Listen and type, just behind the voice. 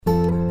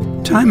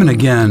Time and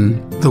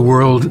again, the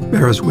world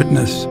bears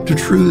witness to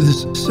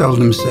truths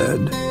seldom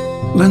said.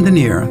 Lend an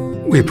ear.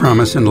 We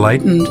promise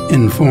enlightened,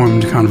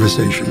 informed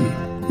conversation.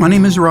 My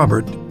name is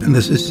Robert, and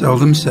this is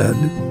Seldom Said,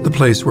 the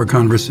place where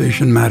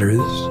conversation matters.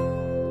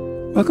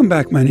 Welcome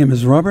back. My name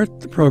is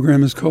Robert. The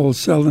program is called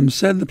Seldom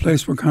Said, the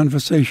place where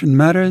conversation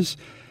matters.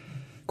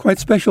 Quite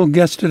special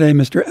guest today,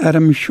 Mr.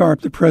 Adam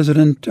Sharp, the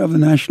president of the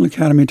National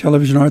Academy of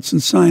Television Arts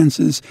and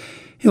Sciences.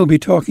 He'll be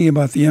talking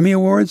about the Emmy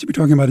Awards, he'll be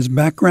talking about his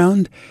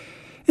background,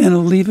 and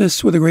he'll leave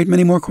us with a great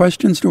many more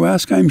questions to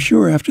ask, I'm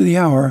sure, after the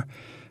hour.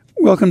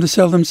 Welcome to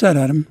Seldom Said,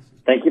 Adam.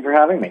 Thank you for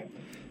having me.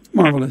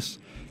 Marvelous.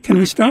 Can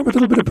we start with a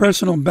little bit of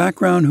personal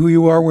background, who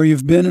you are, where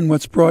you've been, and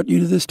what's brought you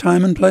to this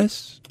time and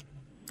place?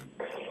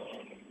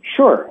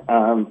 Sure.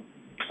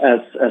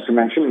 As you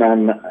mentioned,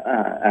 I'm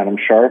Adam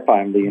Sharp.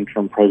 I'm the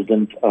interim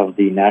president of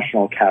the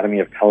National Academy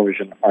of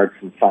Television Arts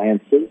and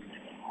Sciences.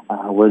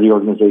 We're the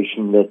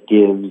organization that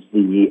gives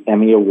the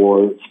Emmy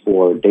Awards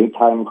for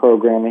daytime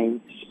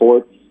programming,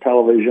 sports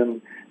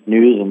television,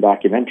 news and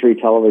documentary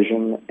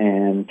television,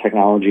 and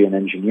technology and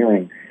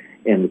engineering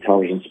in the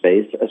television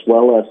space, as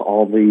well as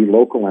all the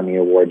local Emmy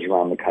Awards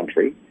around the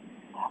country.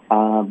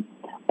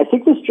 I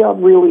think this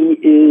job really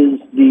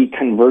is the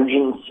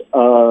convergence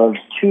of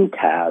two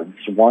paths,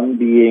 one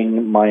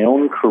being my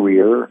own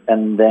career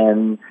and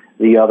then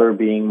the other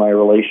being my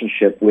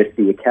relationship with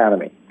the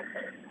Academy.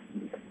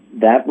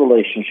 That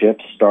relationship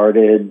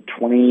started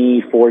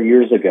 24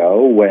 years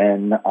ago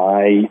when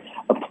I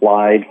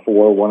applied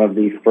for one of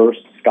the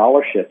first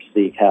scholarships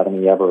the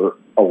Academy ever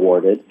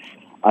awarded.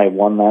 I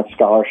won that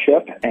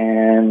scholarship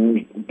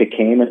and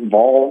became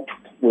involved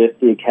with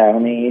the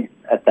Academy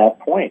at that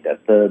point,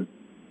 at the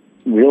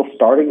real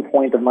starting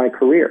point of my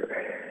career.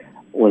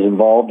 Was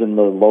involved in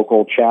the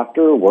local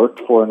chapter, worked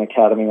for an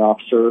Academy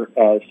officer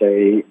as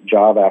a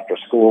job after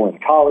school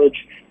and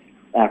college.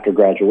 After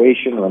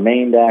graduation,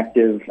 remained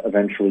active,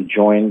 eventually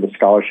joined the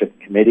scholarship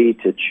committee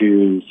to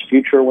choose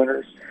future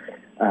winners.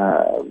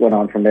 Went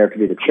on from there to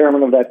be the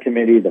chairman of that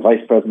committee, the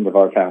vice president of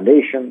our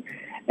foundation,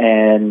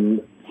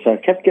 and so I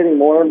kept getting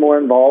more and more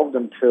involved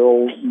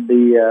until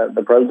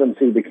the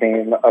presidency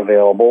became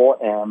available,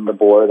 and the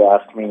board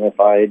asked me if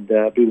I'd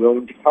be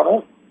willing to come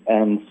in.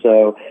 And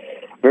so,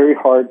 very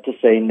hard to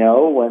say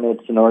no when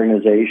it's an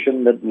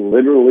organization that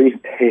literally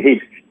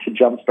paid to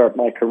jumpstart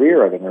my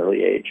career at an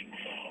early age.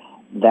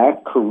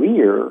 That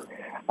career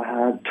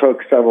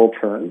took several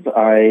turns.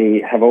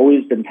 I have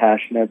always been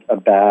passionate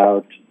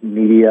about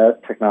media,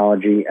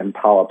 technology, and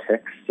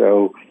politics,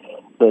 so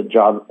the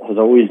job has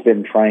always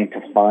been trying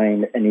to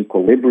find an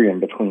equilibrium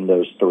between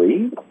those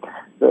three.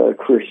 The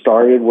career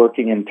started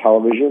working in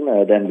television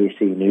at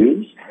NBC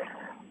News,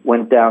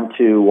 went down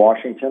to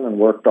Washington and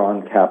worked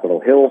on Capitol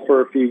Hill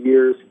for a few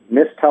years,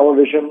 missed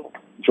television,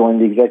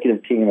 joined the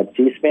executive team at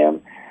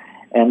C-SPAN,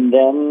 and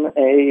then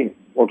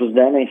what was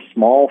then a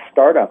small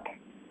startup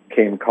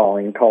came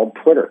calling called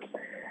Twitter.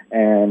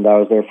 And I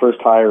was their first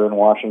hire in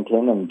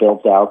Washington and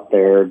built out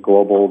their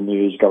global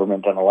news,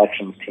 government, and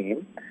elections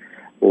team.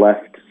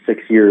 Left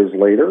 6 years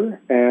later,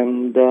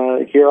 and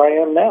here I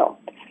am now.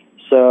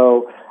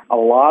 So a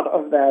lot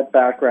of that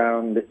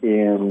background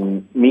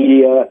in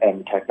media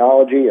and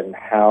technology and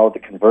how the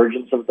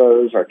convergence of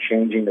those are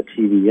changing the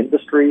TV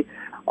industry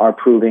are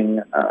proving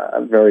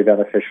very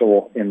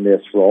beneficial in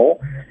this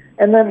role.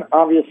 And then,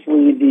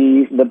 obviously,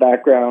 the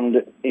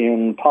background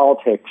in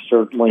politics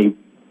certainly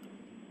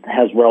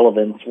has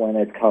relevance when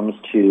it comes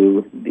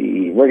to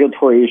the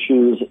regulatory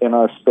issues in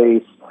our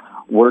space,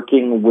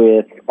 working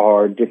with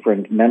our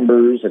different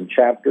members and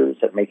chapters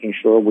at making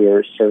sure we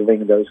are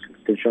serving those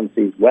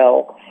constituencies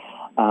well.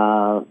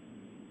 So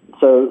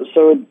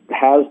it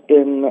has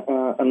been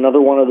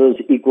another one of those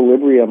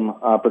equilibrium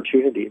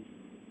opportunities.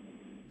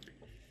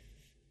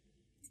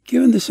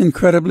 Given this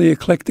incredibly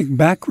eclectic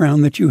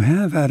background that you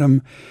have,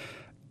 Adam,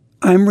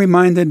 I'm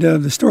reminded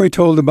of the story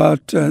told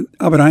about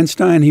Albert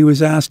Einstein. He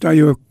was asked, are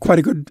you quite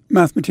a good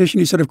mathematician?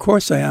 He said, of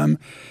course I am,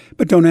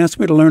 but don't ask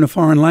me to learn a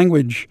foreign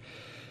language.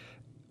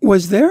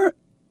 Was there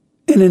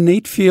an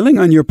innate feeling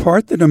on your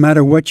part that no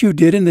matter what you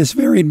did in this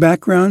varied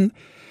background,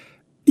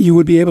 you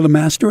would be able to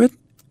master it?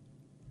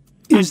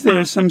 Is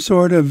there some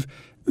sort of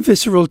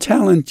visceral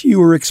talent you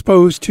were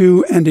exposed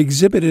to and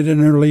exhibited at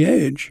an early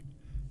age?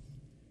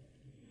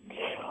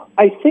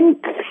 I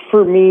think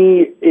for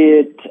me,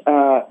 it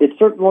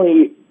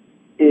certainly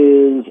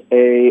is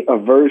a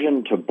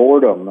aversion to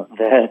boredom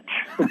that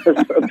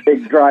was a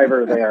big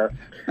driver there,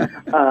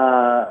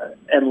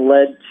 and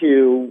led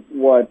to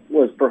what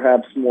was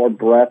perhaps more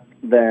breadth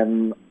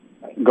than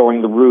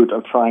going the route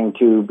of trying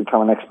to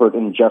become an expert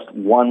in just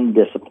one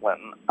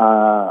discipline.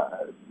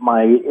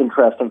 My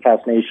interest and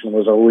fascination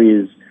was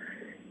always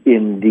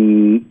in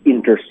the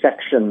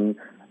intersection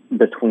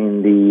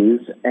between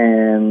these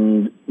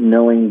and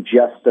knowing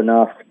just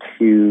enough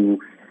to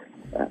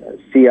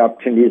see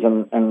opportunities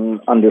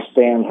and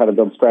understand how to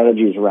build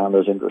strategies around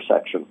those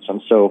intersections.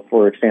 And so,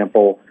 for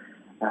example,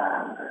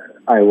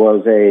 I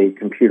was a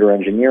computer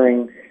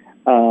engineering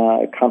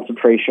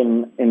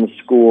concentration in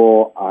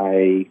school.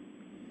 I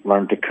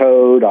learned to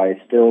code.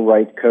 I still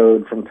write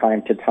code from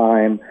time to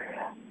time.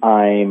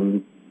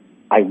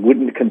 I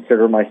wouldn't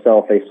consider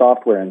myself a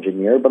software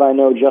engineer, but I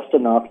know just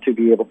enough to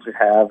be able to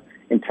have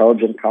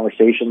intelligent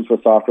conversations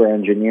with software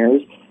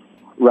engineers,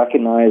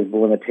 recognize the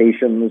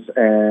limitations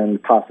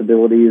and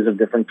possibilities of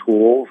different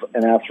tools,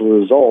 and as a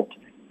result,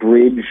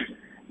 bridge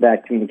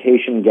that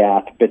communication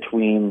gap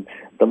between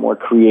the more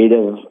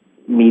creative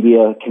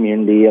media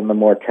community and the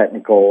more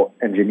technical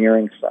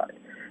engineering side.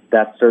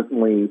 That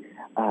certainly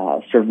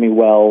served me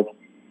well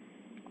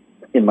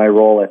in my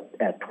role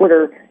at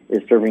Twitter,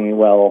 is serving me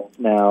well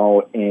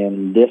now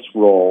in this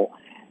role.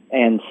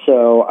 And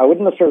so I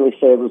wouldn't necessarily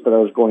say it was that I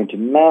was going to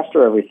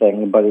master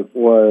everything, but it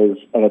was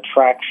an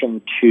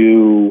attraction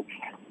to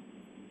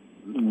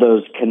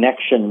those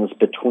connections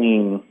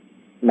between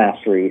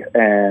mastery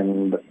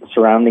and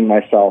surrounding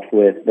myself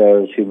with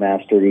those who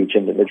mastered each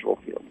individual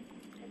field.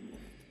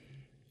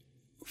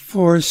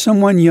 For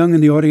someone young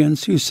in the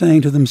audience who's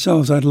saying to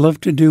themselves, I'd love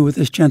to do what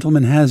this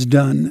gentleman has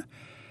done,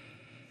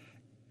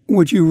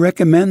 would you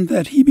recommend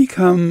that he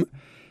become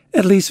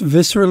at least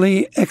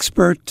viscerally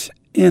expert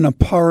in a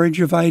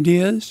porridge of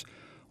ideas,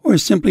 or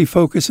simply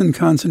focus and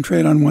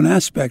concentrate on one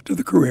aspect of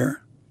the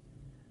career?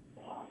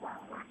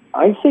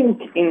 I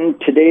think in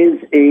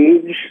today's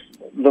age,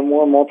 the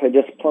more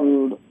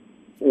multidisciplined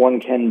one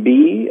can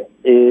be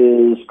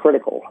is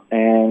critical,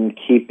 and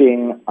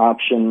keeping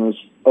options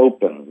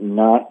open,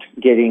 not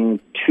getting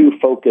too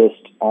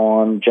focused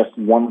on just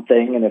one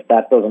thing, and if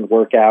that doesn't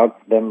work out,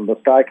 then the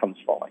sky comes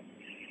falling.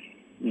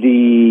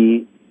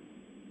 The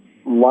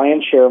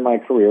lion's share of my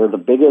career, the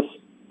biggest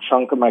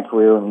chunk of my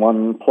career in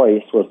one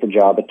place, was the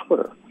job at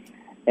Twitter.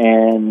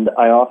 And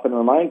I often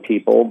remind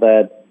people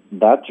that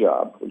that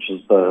job, which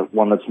is the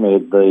one that's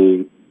made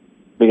the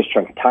biggest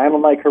chunk of time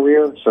in my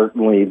career,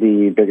 certainly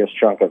the biggest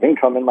chunk of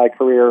income in my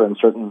career, and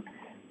certainly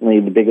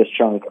the biggest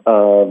chunk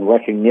of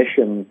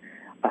recognition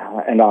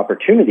and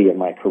opportunity in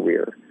my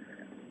career.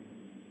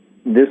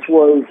 This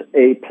was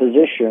a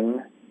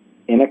position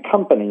in a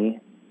company,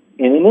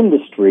 in an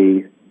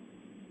industry,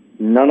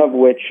 none of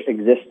which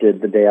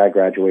existed the day I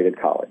graduated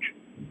college.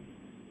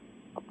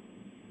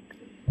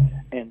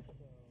 And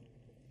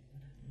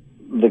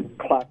the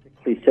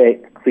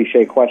classic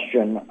cliche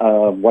question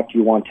of what do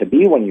you want to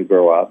be when you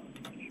grow up?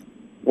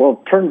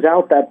 Well, it turns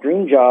out that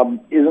dream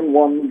job isn't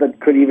one that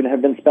could even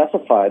have been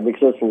specified,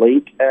 because as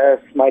late as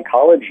my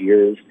college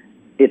years,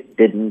 it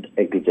didn't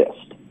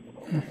exist.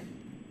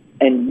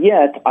 And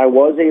yet, I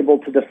was able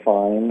to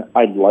define,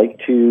 I'd like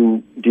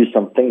to do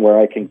something where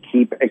I can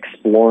keep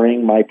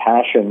exploring my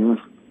passions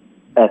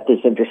at this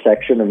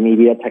intersection of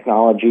media,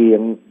 technology,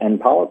 and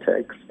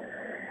politics.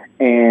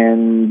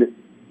 And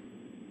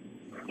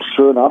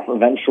sure enough,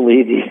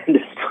 eventually the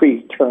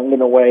industry turned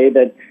in a way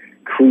that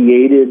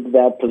created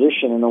that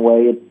position in a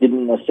way it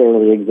didn't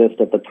necessarily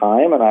exist at the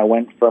time, and I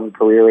went from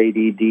career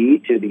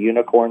ADD to the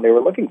unicorn they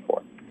were looking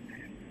for.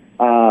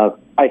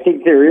 I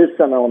think there is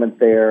some element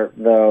there,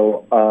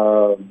 though,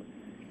 of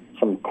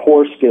some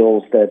core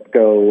skills that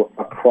go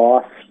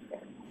across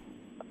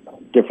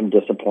different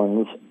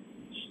disciplines.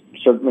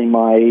 Certainly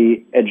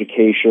my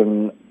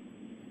education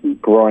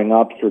growing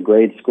up through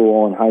grade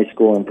school and high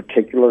school in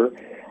particular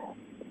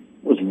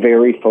was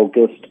very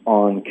focused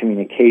on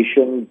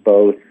communication,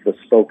 both the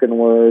spoken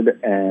word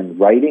and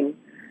writing.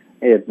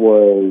 It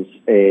was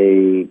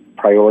a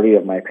priority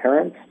of my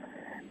parents,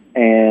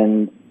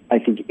 and I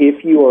think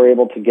if you are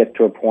able to get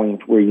to a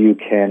point where you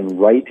can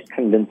write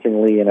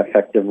convincingly and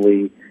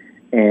effectively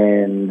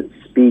and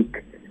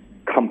speak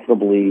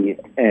comfortably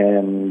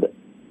and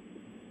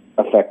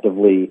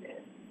effectively,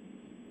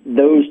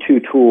 those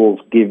two tools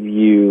give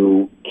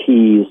you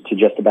keys to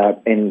just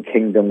about any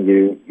kingdom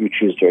you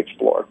choose to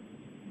explore.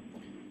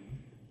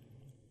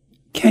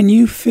 Can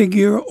you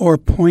figure or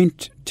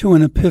point to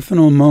an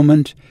epiphanal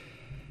moment,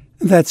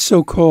 that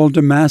so-called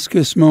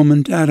Damascus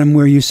moment, Adam,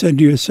 where you said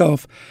to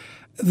yourself,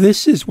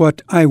 this is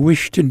what I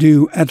wish to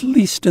do, at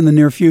least in the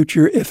near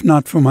future, if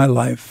not for my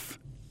life?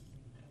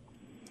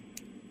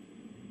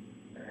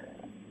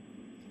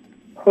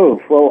 Oh,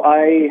 well,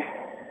 I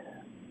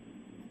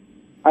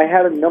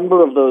had a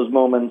number of those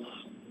moments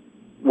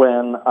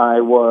when I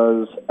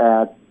was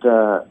at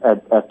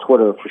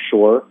Twitter, for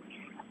sure.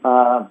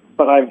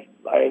 But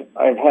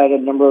I've had a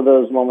number of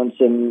those moments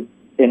in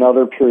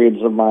other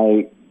periods of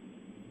my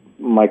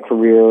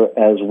career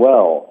as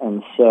well.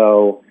 And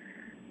so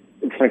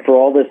it's like, for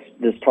all this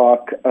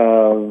talk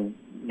of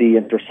the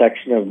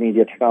intersection of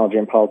media, technology,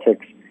 and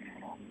politics,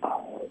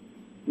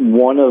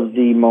 one of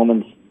the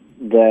moments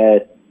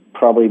that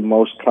probably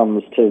most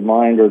comes to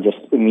mind, or just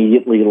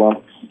immediately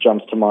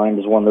jumps to mind,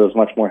 is one that was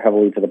much more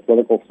heavily to the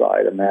political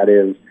side, and that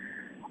is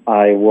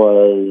I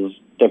was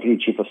Deputy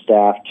Chief of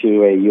Staff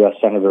to a U.S.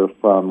 Senator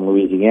from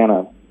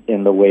Louisiana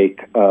in the wake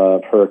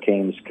of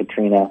Hurricanes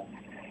Katrina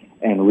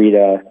and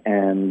Rita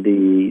and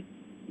the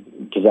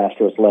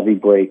disastrous levee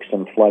breaks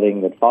and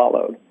flooding that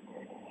followed.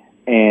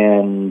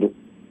 And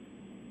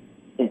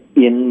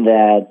in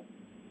that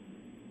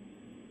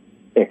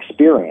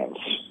experience,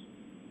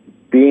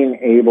 being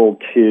able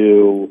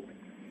to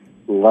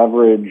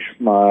leverage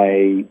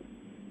my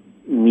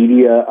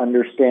media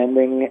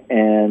understanding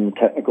and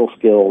technical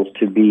skills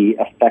to be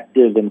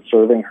effective in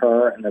serving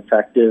her and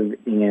effective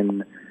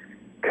in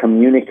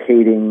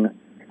communicating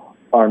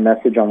our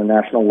message on a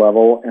national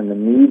level and the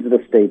needs of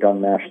the state on a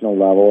national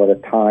level at a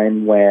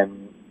time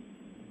when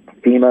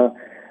FEMA,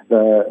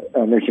 the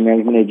Emergency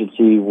Management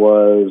Agency,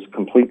 was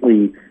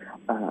completely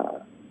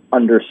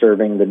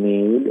underserving the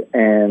need,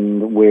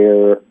 and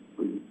where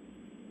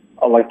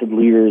elected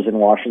leaders in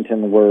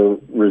Washington were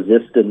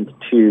resistant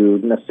to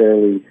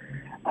necessarily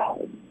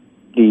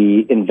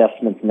the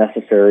investments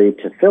necessary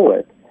to fill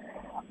it.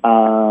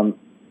 That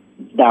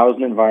was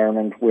an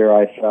environment where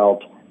I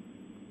felt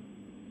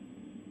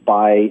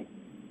by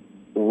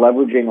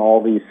leveraging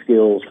all these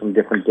skills from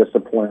different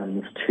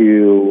disciplines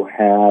to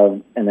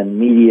have an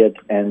immediate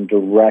and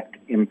direct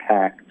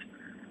impact,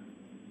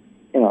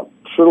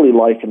 truly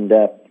life and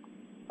death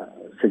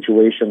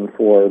situation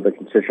for the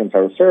constituents I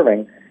was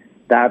serving,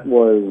 that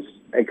was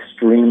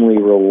extremely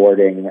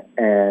rewarding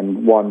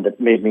and one that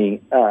made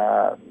me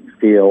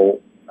feel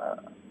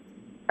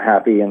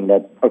happy and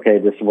that, okay,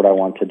 this is what I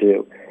want to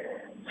do.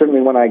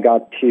 Certainly when I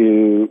got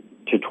to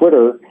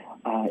Twitter,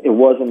 it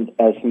wasn't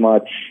as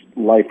much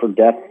life or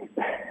death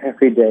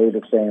every day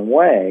the same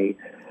way,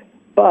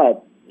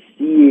 but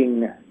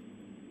seeing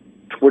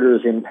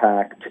Twitter's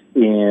impact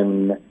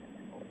in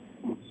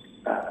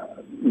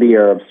the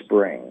Arab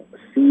Spring,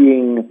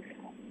 seeing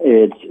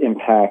its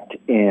impact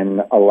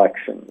in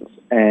elections,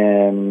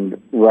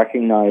 and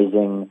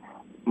recognizing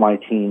my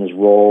team's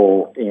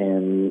role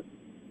in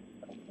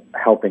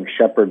helping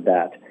shepherd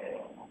that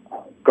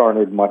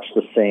garnered much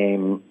the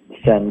same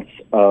sense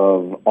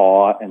of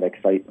awe and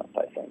excitement,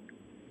 I think.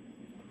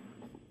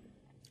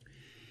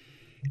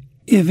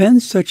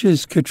 Events such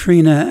as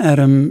Katrina,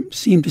 Adam,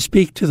 seem to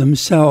speak to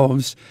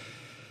themselves.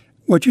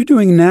 What you're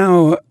doing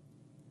now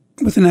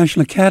with the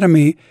National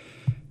Academy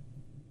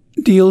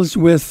deals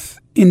with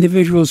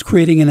individuals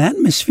creating an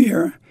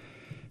atmosphere.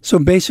 So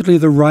basically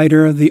the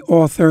writer, the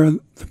author,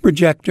 the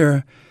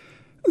projector,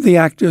 the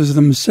actors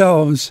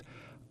themselves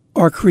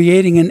are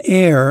creating an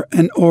air,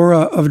 an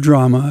aura of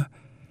drama.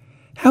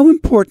 How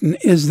important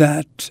is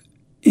that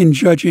in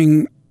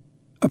judging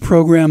a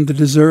program that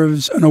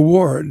deserves an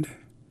award?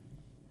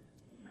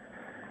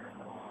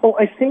 Well,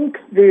 I think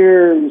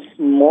there's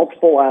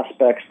multiple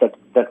aspects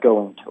that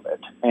go into it.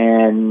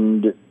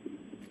 And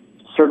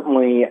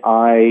certainly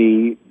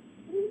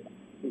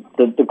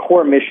the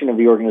core mission of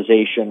the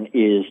organization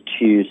is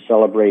to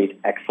celebrate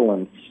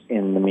excellence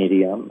in the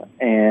medium.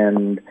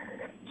 And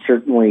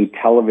certainly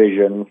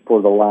television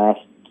for the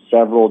last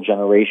several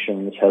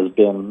generations has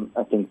been,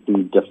 I think,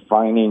 the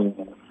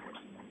defining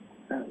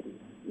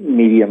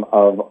medium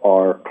of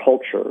our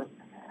culture.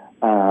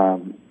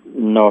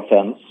 No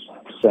offense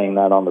saying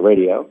that on the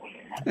radio.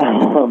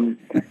 And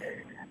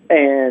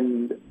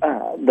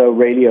the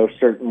radio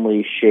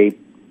certainly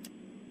shaped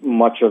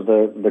much of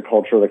the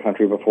culture of the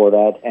country before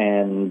that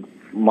and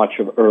much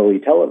of early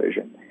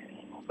television.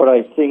 But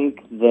I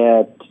think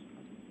that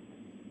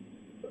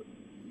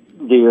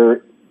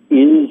there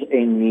is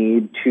a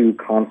need to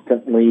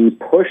constantly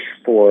push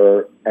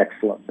for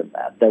excellence in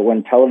that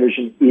when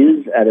television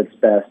is at its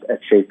best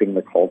at shaping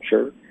the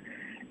culture,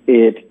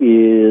 it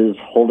is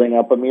holding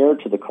up a mirror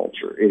to the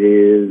culture. It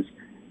is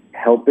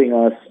helping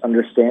us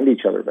understand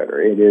each other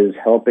better. It is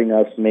helping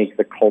us make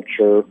the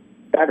culture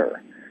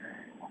better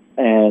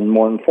and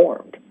more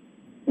informed.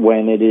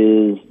 When it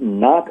is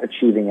not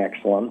achieving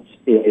excellence,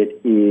 it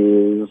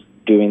is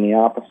doing the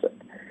opposite.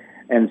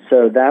 And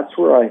so that's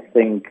where I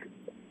think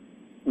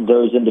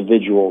those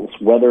individuals,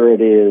 whether it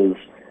is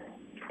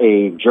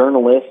a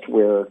journalist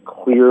where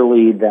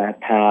clearly that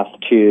path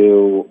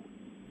to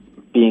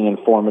being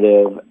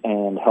informative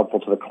and helpful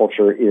to the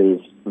culture is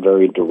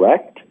very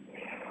direct,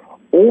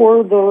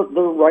 or the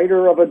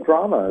writer of a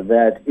drama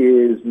that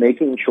is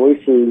making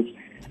choices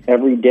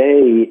every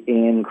day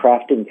in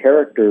crafting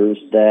characters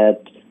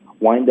that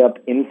wind up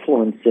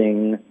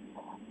influencing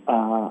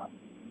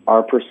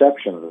our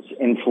perceptions,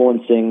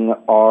 influencing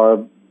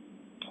our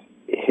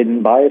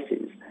hidden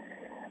biases.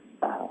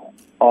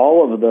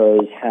 All of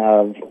those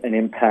have an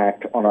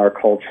impact on our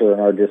culture and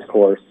our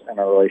discourse and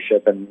our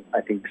relationship, and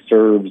I think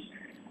serves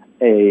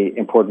a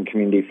important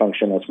community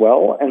function as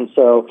well. And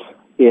so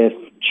if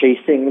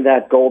chasing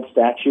that gold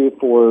statue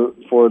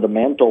for the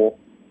mantle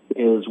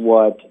is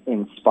what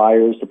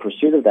inspires the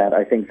pursuit of that,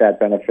 I think that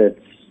benefits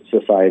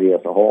society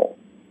as a whole.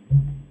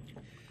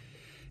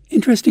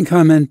 Interesting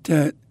comment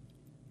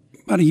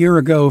about a year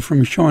ago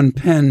from Sean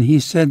Penn. He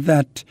said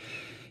that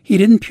he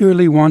didn't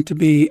purely want to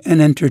be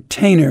an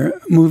entertainer.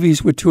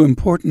 Movies were too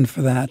important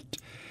for that.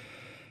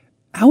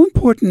 How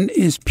important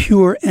is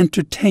pure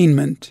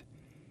entertainment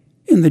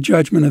in the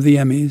judgment of the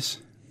Emmys?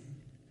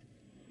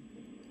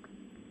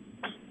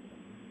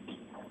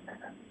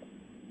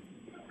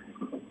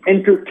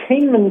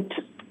 Entertainment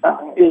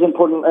is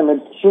important,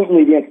 and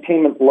certainly the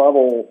entertainment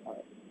level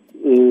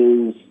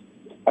is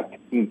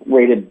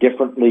rated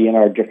differently in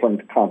our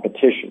different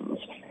competitions.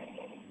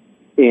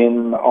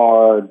 In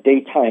our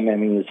daytime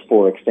Emmys,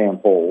 for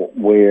example,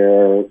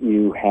 where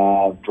you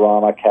have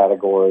drama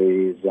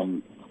categories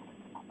and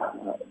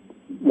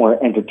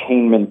more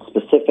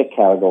entertainment-specific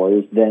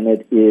categories, then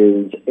it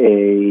is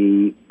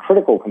a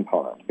critical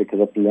component, because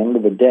at the end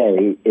of the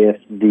day, if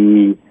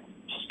the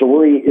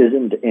story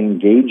isn't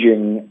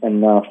engaging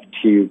enough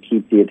to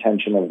keep the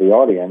attention of the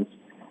audience,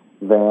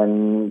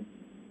 then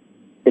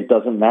it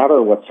doesn't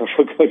matter what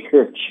social good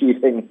you're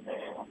achieving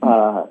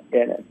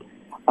in it.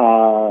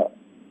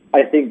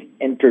 I think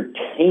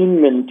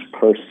entertainment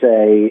per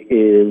se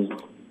is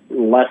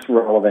less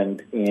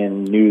relevant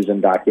in news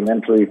and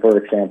documentary, for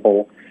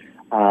example,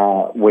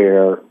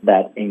 where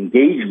that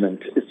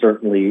engagement is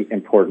certainly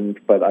important,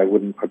 but I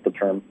wouldn't put the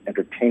term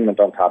entertainment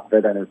on top of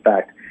it. And in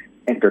fact,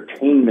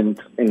 entertainment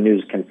in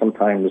news can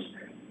sometimes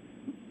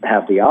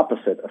have the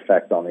opposite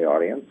effect on the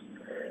audience.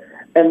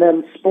 And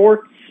then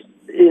sports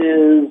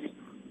is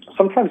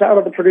sometimes out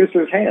of the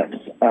producer's hands.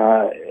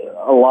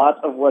 A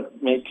lot of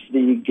what makes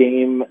the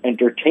game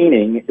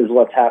entertaining is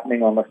what's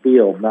happening on the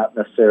field, not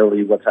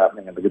necessarily what's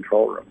happening in the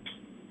control room.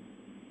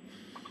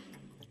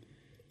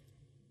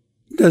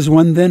 Does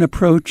one then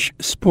approach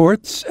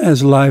sports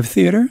as live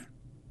theater?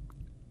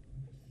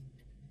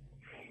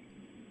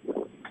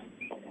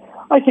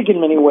 I think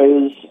in many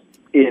ways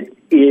it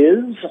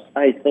is.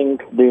 I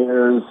think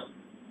there's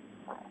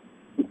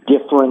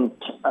different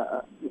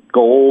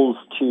goals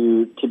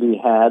to be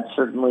had.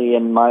 Certainly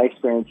in my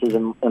experiences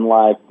in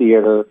live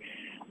theater,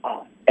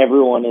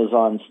 everyone is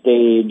on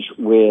stage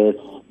with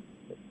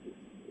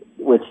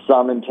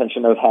some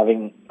intention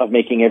of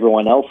making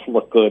everyone else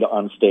look good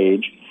on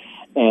stage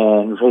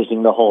and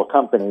raising the whole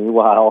company,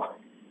 while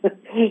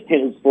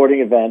in a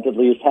sporting event, at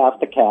least half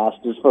the cast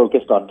is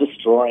focused on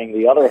destroying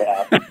the other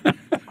half.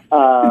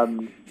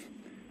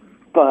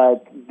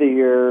 But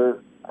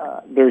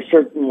there's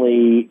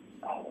certainly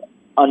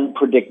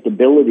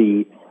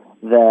unpredictability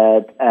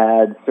that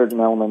adds certain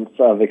elements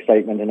of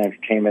excitement and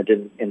entertainment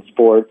in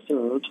sports,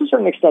 and to a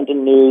certain extent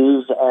in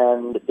news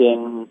and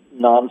in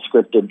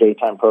non-scripted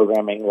daytime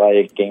programming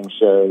like game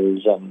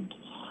shows and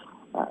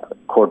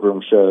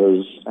courtroom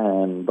shows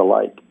and the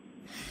like.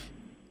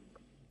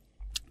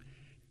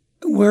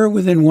 We're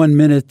within 1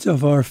 minute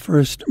of our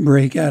first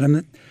break,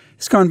 Adam.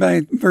 It's gone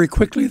by very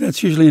quickly.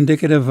 That's usually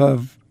indicative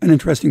of an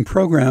interesting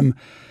program.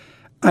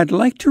 I'd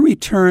like to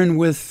return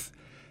with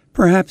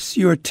perhaps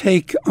your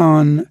take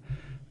on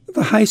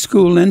the high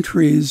school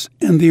entries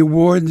and the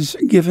awards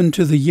given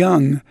to the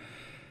young.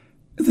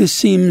 This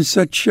seems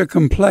such a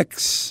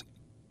complex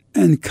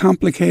and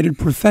complicated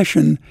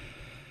profession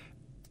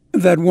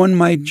that one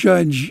might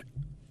judge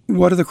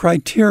what are the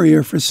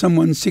criteria for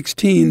someone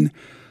 16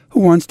 who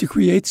wants to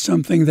create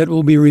something that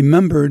will be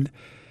remembered,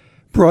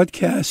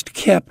 broadcast,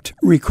 kept,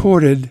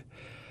 recorded.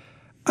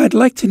 I'd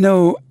like to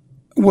know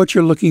what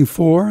you're looking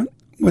for,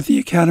 what the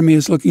Academy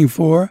is looking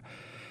for,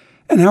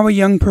 and how a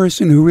young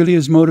person who really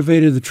is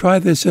motivated to try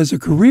this as a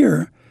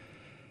career,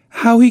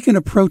 how he can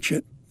approach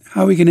it,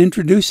 how he can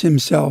introduce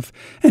himself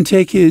and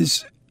take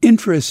his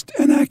interest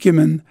and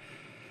acumen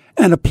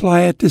and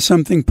apply it to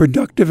something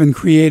productive and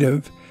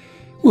creative.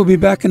 We'll be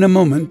back in a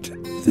moment.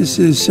 This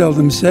is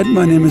Seldom Said.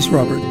 My name is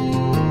Robert.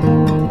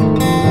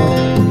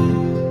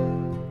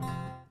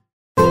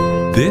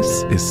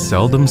 This is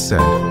Seldom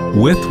Said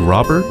with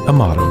Robert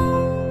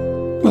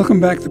Amato.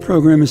 Welcome back. The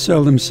program is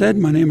Seldom Said.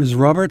 My name is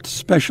Robert.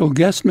 Special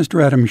guest,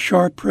 Mr. Adam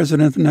Sharp,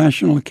 President of the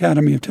National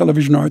Academy of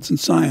Television Arts and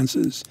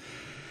Sciences.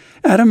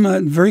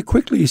 Adam, very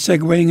quickly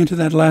segueing into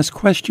that last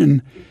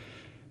question,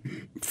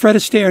 Fred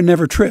Astaire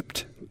never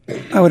tripped.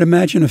 I would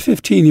imagine a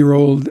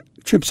 15-year-old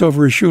trips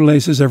over his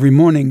shoelaces every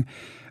morning.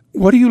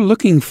 What are you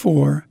looking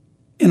for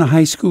in a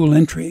high school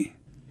entry?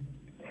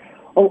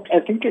 Oh, I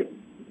think it's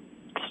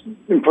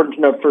important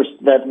to note first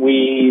that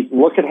we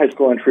look at high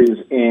school entries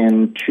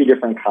in two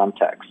different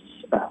contexts.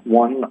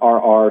 One are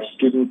our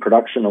student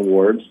production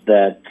awards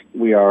that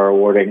we are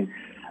awarding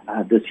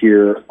this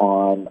year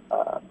on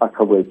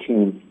October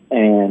 18th,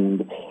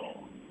 and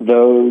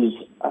those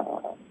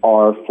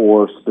are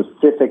for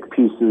specific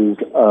pieces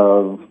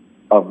of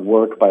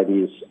work by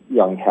these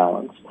young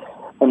talents.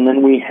 And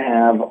then we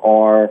have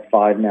our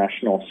 5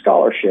 national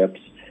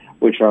scholarships,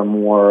 which are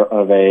more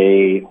of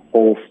a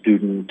whole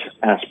student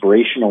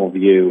aspirational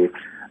view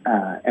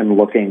and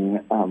looking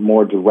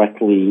more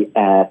directly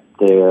at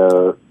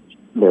their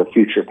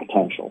future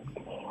potential.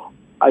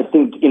 I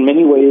think in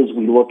many ways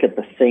we look at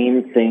the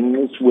same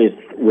things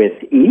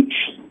with each,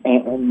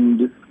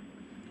 and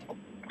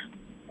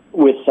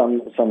with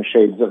some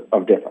shades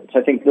of difference.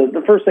 I think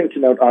the first thing to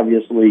note,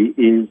 obviously,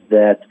 is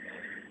that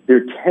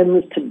there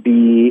tends to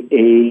be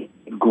a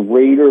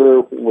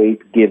greater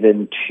weight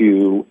given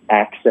to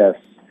access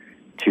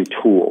to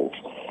tools.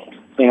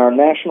 In our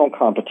national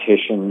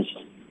competitions,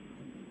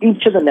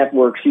 each of the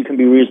networks, you can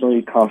be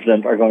reasonably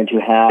confident, are going to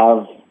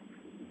have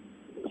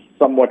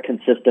somewhat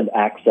consistent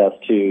access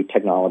to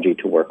technology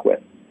to work with.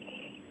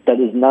 That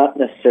is not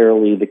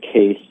necessarily the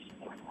case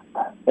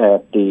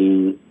at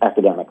the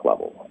academic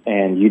level.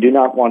 And you do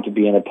not want to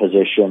be in a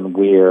position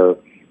where,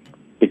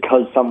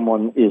 because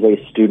someone is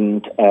a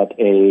student at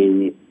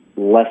a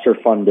lesser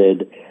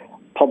funded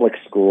public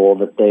school,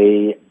 that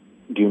they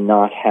do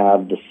not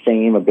have the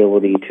same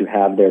ability to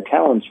have their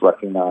talents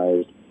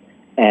recognized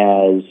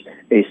as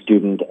a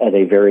student at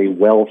a very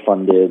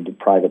well-funded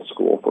private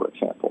school, for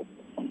example.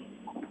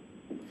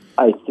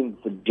 I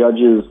think the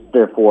judges,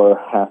 therefore,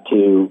 have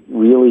to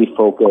really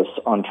focus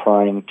on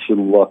trying to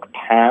look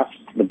past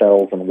the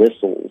bells and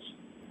whistles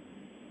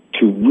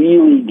to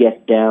really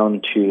get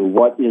down to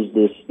what is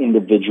this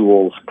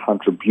individual's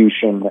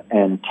contribution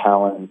and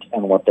talent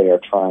and what they are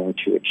trying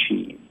to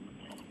achieve.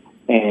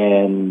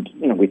 And,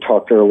 we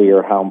talked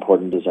earlier how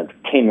important is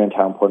entertainment,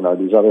 how important are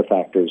these other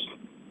factors.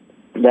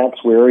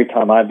 That's where every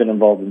time I've been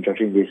involved in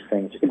judging these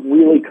things, it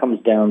really comes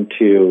down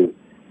to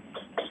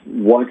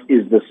what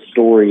is the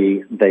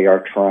story they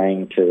are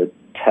trying to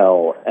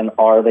tell, and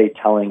are they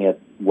telling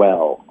it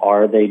well?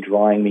 Are they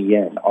drawing me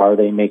in? Are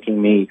they making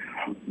me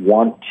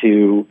want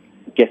to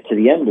get to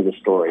the end of the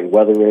story,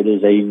 whether it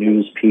is a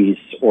news piece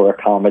or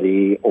a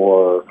comedy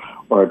or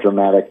a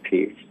dramatic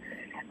piece?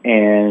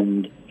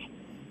 And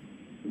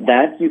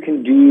that you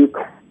can do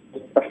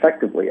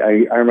effectively.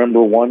 I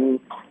remember one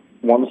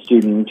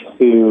student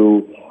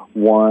who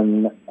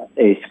won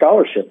a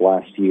scholarship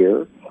last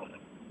year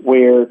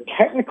where,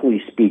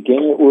 technically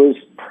speaking, it was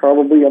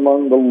probably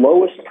among the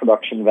lowest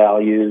production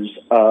values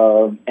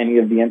of any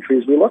of the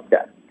entries we looked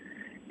at.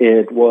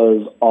 It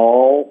was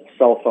all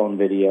cell phone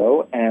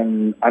video,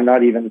 and I'm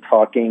not even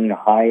talking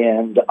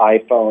high-end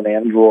iPhone,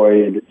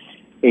 Android,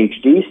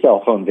 HD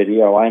cell phone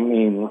video. I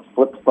mean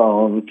flip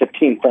phone,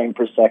 15 frames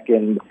per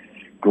second,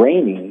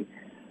 grainy.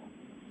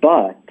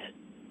 But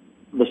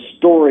the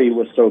story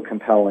was so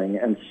compelling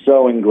and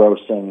so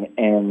engrossing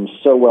and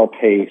so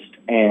well-paced,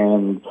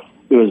 and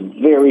it was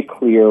very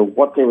clear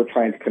what they were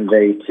trying to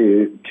convey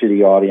to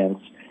the audience,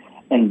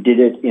 and did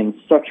it in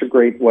such a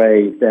great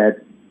way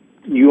that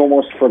you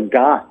almost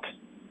forgot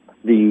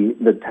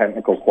the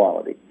technical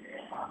quality.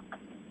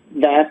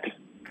 That,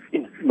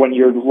 when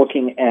you're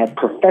looking at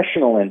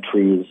professional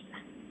entries,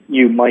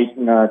 you might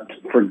not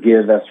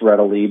forgive as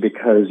readily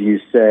because you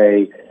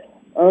say,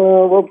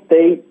 oh, well,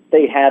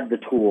 they had the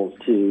tools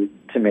to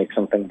make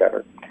something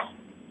better.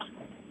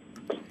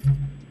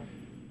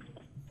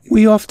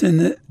 We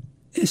often,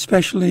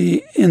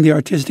 especially in the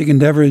artistic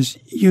endeavors,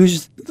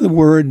 use the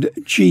word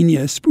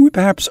genius, but we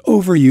perhaps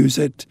overuse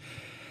it.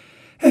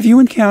 Have you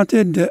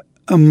encountered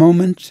a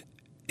moment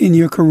in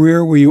your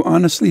career where you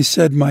honestly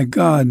said, my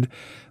God,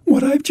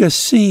 what I've just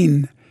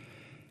seen,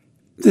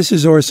 this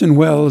is Orson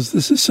Welles,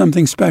 this is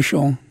something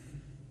special?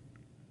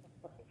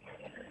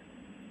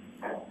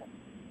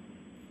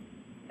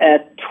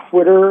 At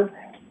Twitter,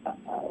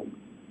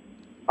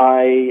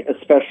 I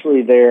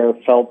especially there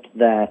felt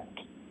that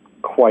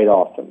quite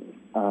often.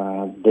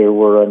 There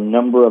were a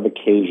number of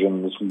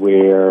occasions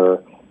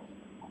where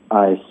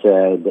I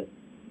said,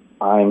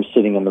 I'm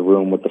sitting in the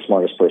room with the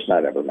smartest person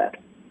I've ever met.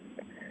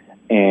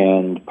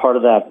 And part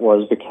of that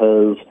was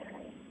because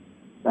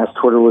as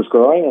Twitter was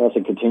growing and as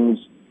it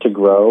continues to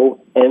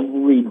grow,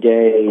 every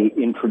day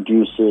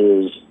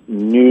introduces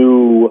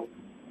new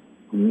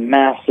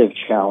massive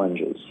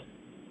challenges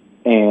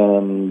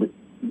and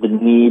the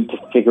need to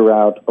figure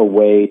out a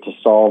way to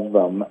solve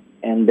them.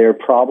 And they're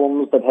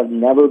problems that have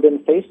never been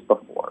faced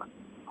before.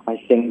 I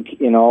think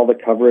in all the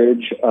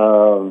coverage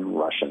of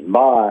Russian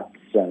bots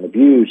and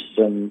abuse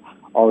and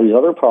all these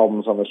other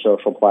problems on the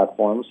social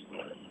platforms,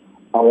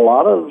 a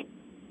lot of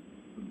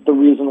the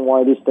reason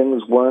why these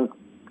things weren't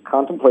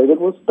contemplated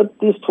was that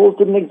these tools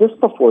didn't exist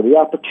before. The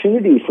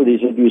opportunity for these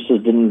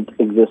abuses didn't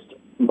exist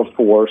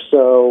before.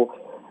 So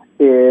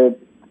it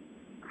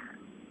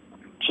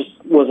just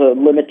was a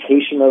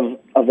limitation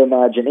of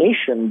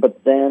imagination.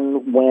 But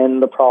then when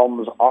the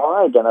problems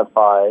are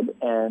identified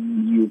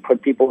and you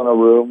put people in a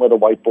room with a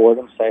whiteboard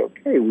and say,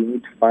 okay, we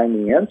need to find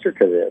the answer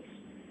to this,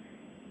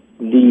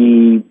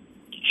 the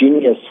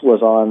genius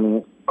was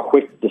on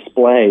quick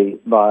display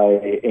by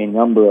a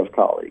number of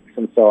colleagues.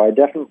 And so I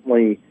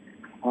definitely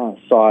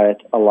saw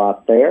it a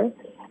lot there.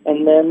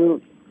 And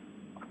then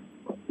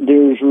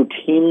there's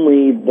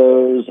routinely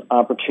those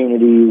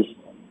opportunities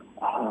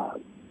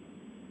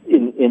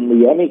in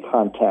the Emmy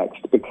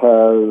context,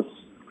 because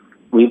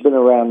we've been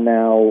around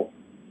now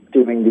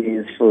doing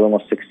these for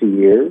almost 60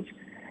 years.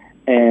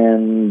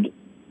 And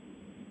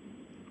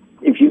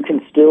if you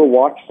can still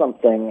watch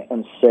something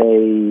and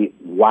say,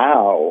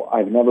 wow,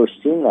 I've never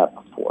seen that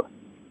before,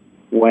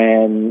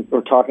 when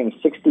we're talking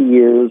 60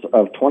 years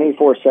of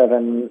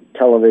 24/7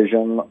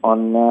 television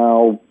on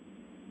now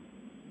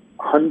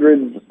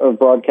hundreds of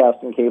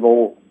broadcast and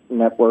cable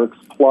networks,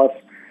 plus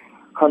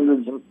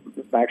hundreds,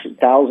 actually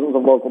thousands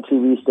of local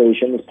TV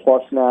stations,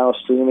 plus now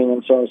streaming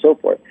and so on and so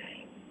forth.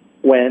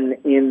 When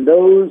in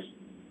those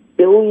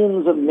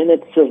billions of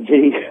minutes of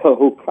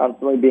video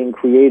constantly being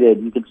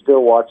created, you could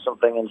still watch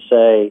something and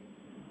say,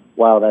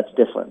 wow, that's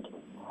different.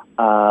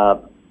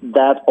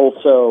 That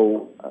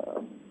also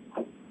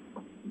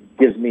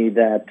gives me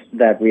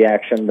that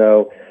reaction,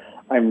 though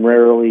I'm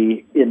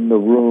rarely in the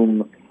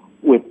room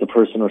with the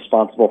person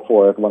responsible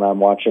for it when I'm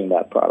watching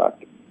that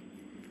product.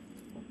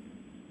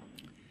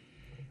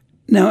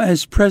 Now,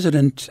 as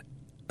president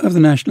of the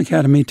National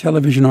Academy of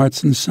Television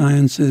Arts and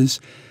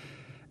Sciences,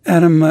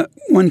 Adam,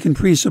 one can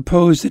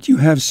presuppose that you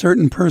have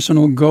certain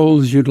personal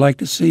goals you'd like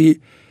to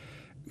see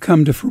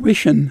come to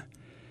fruition.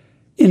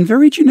 In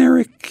very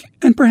generic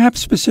and perhaps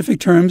specific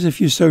terms, if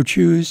you so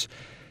choose,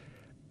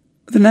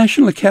 the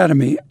National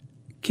Academy,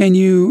 can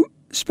you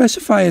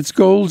specify its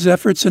goals,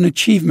 efforts, and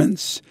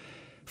achievements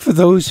for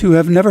those who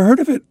have never heard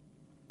of it?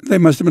 They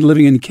must have been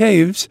living in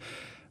caves,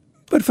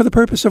 but for the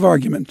purpose of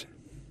argument.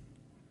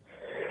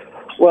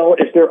 Well,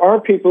 if there are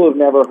people who've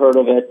never heard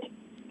of it,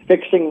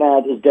 fixing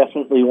that is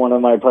definitely one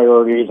of my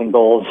priorities and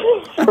goals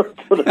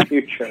for the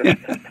future.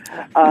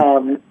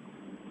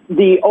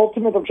 The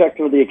ultimate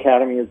objective of the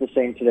Academy is the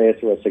same today as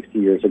it was 60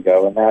 years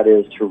ago, and that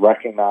is to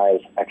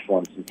recognize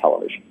excellence in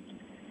television.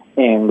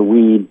 And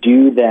we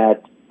do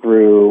that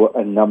through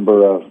a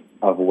number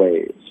of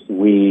ways.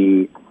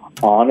 We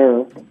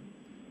honor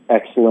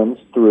excellence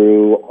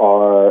through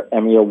our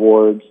Emmy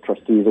Awards,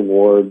 Trustees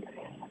Award,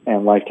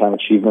 and Lifetime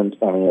Achievement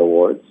Emmy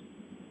Awards.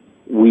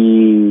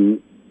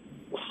 We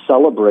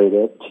celebrate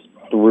it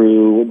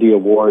through the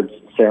awards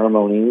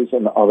ceremonies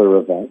and other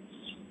events.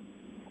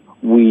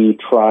 We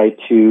try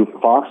to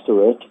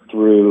foster it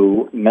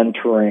through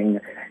mentoring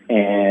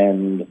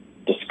and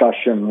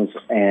discussions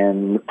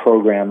and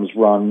programs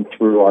run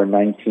through our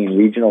 19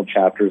 regional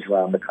chapters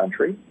around the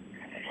country.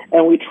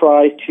 And we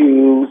try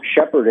to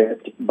shepherd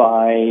it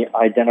by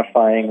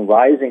identifying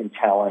rising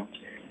talent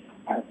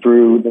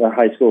through the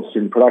high school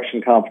student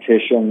production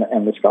competition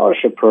and the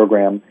scholarship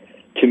program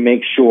to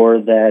make sure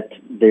that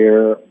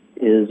there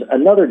is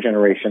another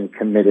generation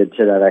committed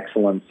to that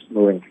excellence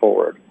moving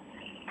forward.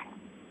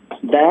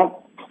 That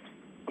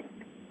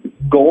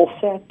goal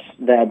set,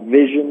 that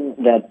vision,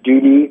 that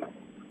duty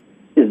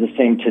is the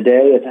same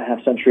today as a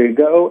half century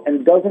ago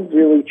and doesn't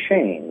really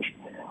change.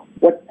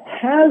 What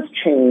has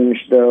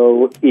changed,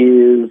 though,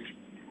 is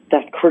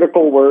that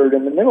critical word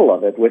in the middle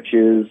of it, which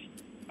is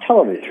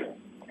television.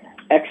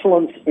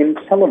 Excellence in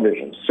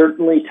television.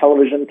 Certainly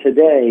television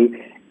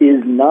today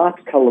is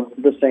not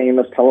the same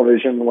as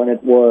television when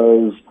it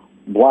was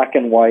black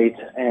and white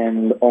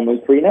and only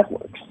 3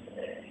 networks.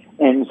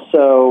 And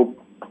so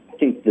I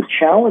think the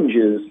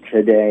challenges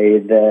today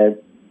that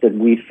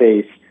we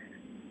face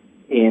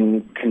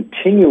in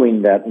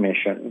continuing that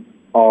mission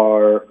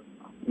are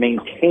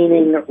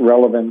maintaining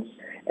relevance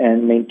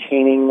and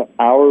maintaining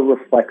our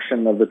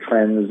reflection of the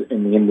trends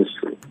in the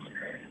industry.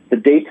 The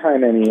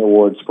Daytime Emmy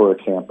Awards, for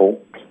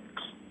example,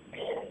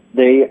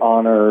 they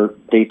honor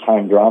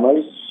daytime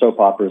dramas, soap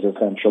operas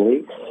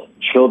essentially,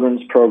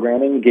 children's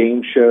programming,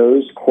 game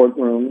shows,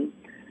 courtroom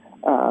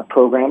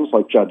programs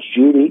like Judge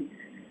Judy.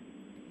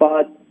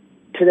 But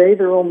today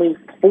there are only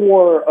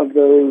 4 of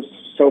those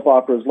soap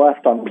operas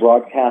left on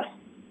broadcast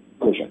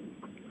television.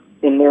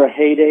 In their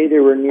heyday,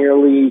 there were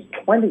nearly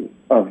 20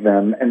 of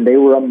them, and they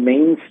were a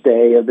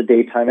mainstay of the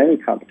Daytime Emmy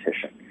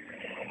competition.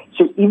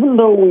 So even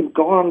though we've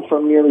gone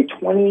from nearly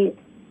 20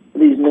 of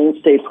these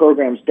mainstay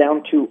programs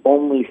down to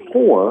only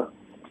 4,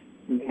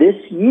 this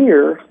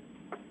year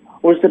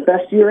was the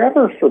best year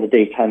ever for the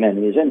Daytime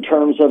Emmys in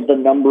terms of the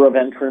number of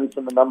entrants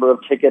and the number of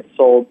tickets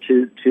sold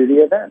to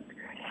the event.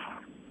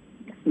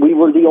 We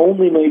were the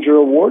only major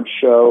award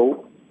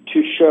show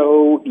to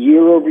show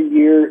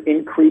year-over-year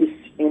increase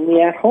in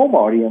the at-home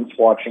audience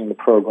watching the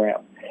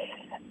program.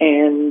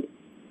 And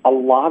a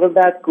lot of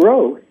that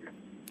growth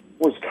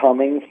was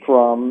coming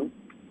from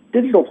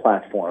digital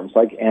platforms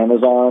like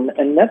Amazon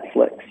and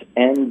Netflix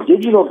and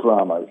digital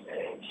dramas,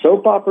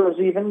 soap operas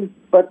even,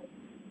 but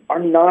are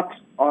not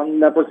on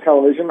network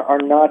television, are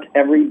not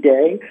every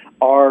day,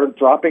 are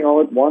dropping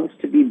all at once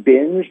to be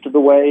binged the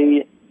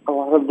way a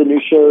lot of the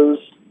new shows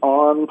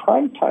on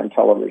primetime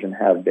television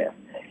have been.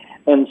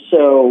 And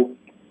so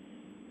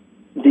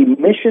the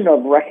mission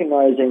of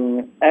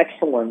recognizing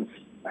excellence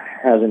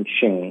hasn't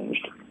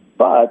changed,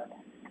 but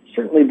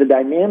certainly the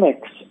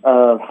dynamics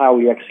of how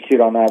we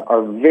execute on that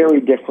are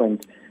very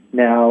different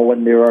now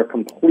when there are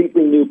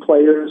completely new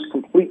players,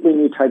 completely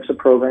new types of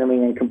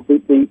programming, and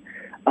completely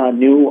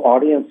new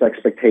audience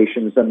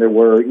expectations than there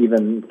were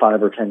even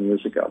 5 or 10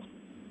 years ago.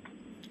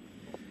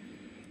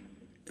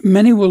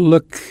 Many will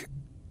look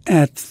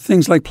at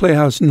things like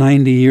Playhouse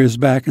 90 years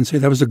back and say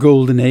that was a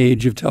golden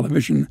age of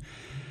television.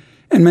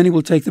 And many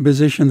will take the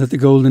position that the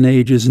golden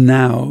age is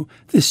now,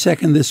 this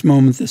second, this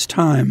moment, this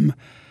time.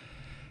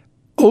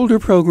 Older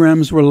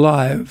programs were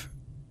live.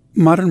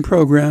 Modern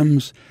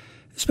programs,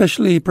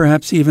 especially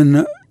perhaps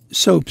even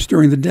soaps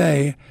during the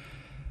day,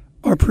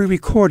 are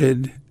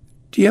pre-recorded.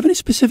 Do you have any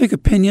specific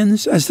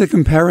opinions as to the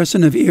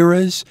comparison of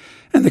eras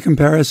and the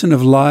comparison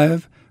of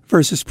live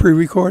versus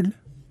pre-record?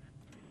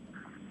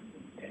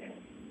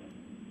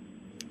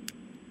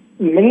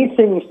 Many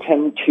things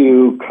tend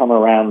to come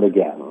around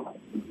again.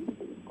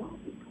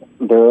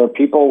 There are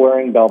people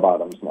wearing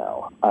bell-bottoms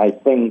now. I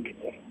think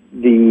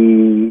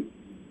the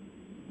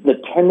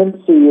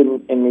tendency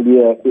in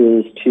media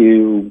is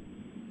to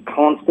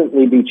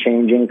constantly be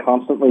changing,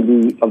 constantly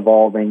be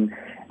evolving,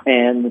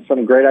 and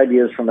some great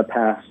ideas from the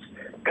past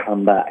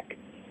come back.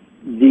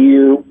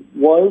 There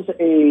was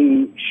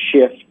a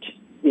shift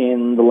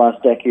in the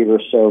last decade or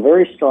so,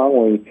 very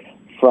strongly,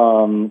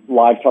 from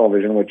live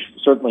television, which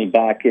certainly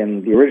back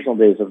in the original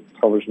days of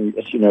television,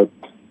 as you know,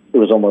 it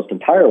was almost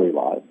entirely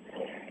live.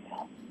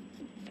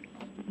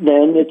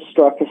 then it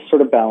struck a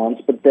sort of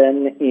balance, but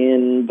then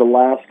in the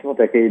last couple of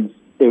decades,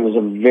 there was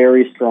a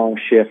very strong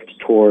shift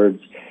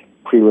towards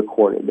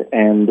pre-recorded.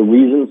 And the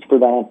reasons for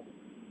that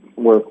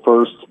were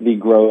first the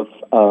growth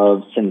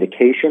of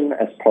syndication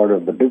as part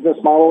of the business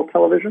model of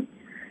television,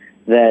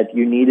 that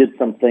you needed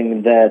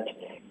something that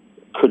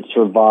could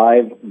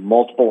survive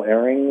multiple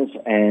airings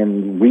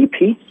and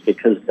repeats,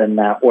 because then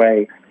that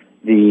way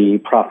the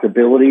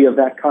profitability of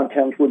that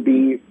content would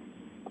be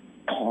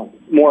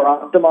more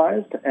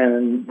optimized,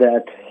 and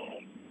that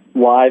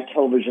live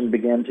television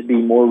began to be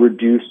more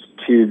reduced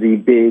to the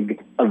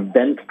big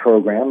event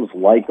programs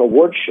like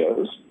award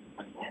shows.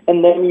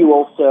 And then you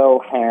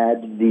also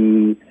had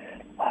the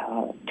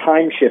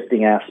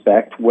time-shifting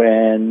aspect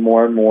when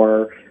more and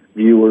more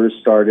viewers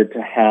started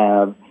to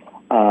have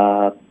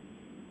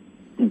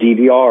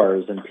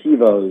DVRs and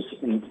TiVos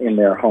in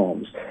their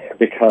homes,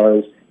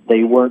 because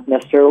they weren't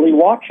necessarily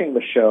watching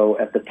the show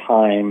at the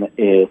time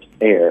it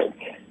aired.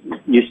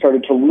 You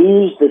started to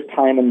lose this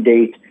time and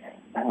date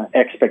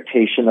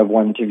expectation of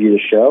when to view the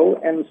show,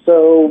 and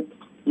so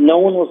no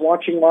one was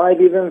watching live,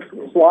 even if it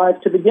was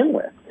live to begin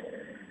with.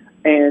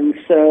 And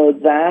so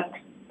that,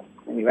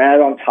 and you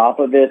add on top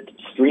of it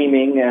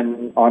streaming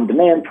and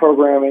on-demand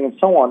programming and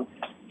so on,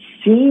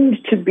 seemed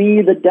to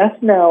be the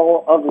death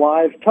knell of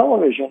live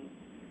television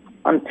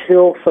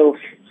until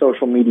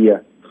social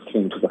media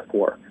came to the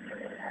fore.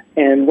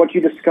 And what you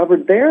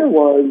discovered there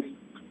was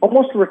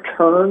almost a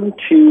return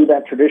to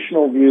that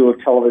traditional view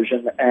of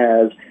television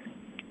as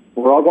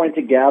we're all going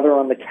to gather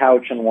on the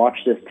couch and watch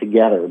this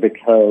together,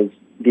 because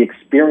the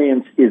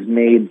experience is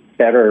made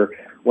better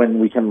when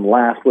we can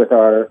laugh with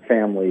our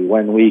family,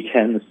 when we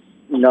can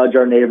nudge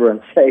our neighbor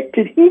and say,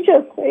 "Did he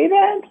just say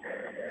that?"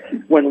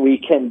 When we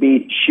can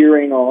be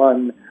cheering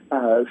on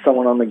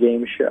someone on the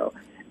game show.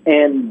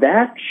 And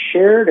that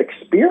shared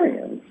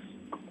experience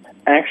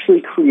actually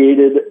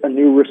created a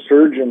new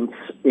resurgence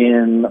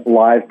in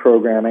live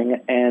programming.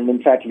 And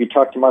in fact, if you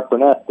talk to Mark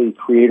Burnett, the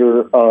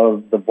creator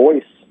of The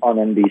Voice on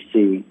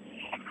NBC,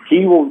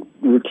 he will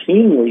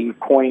routinely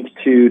point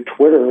to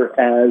Twitter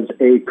as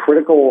a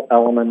critical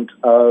element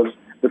of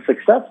the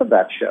success of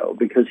that show,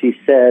 because he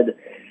said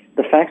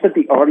the fact that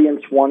the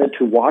audience wanted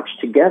to watch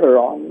together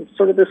on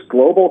sort of this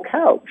global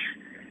couch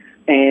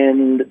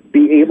and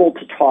be able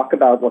to talk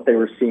about what they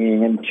were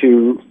seeing and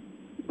to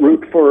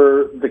root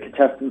for the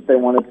contestants they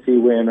wanted to see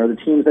win or the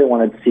teams they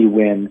wanted to see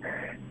win.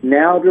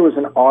 Now there was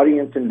an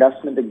audience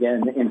investment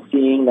again in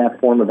seeing that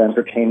form of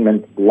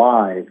entertainment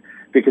live,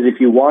 because if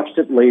you watched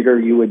it later,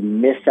 you would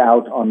miss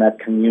out on that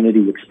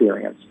community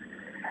experience.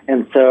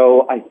 And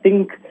so I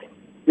think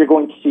you're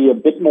going to see a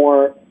bit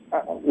more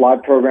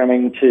live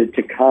programming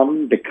to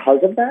come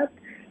because of that,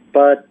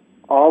 but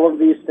all of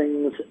these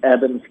things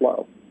ebb and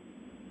flow.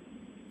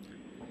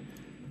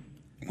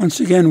 Once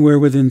again, we're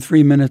within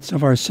 3 minutes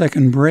of our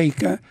second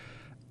break.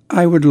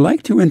 I would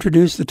like to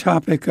introduce the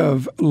topic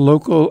of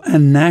local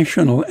and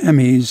national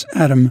Emmys.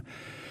 Adam,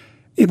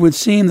 it would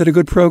seem that a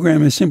good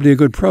program is simply a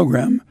good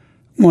program.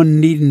 One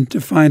needn't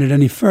define it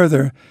any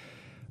further.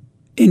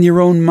 In your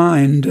own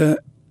mind,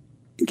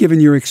 given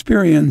your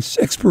experience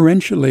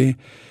experientially,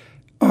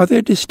 are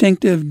there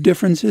distinctive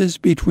differences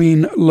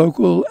between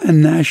local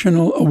and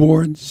national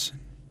awards?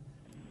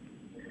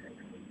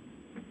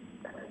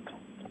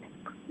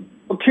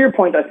 Well, to your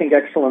point, I think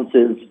excellence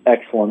is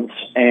excellence,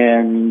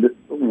 and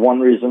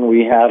one reason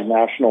we have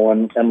national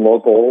and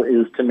local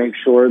is to make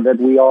sure that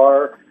we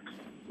are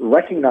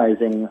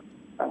recognizing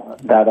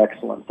that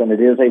excellence. And it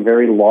is a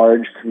very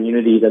large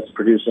community that's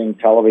producing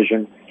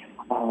television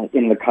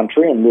in the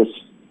country, and this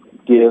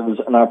gives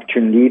an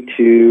opportunity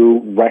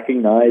to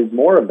recognize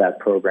more of that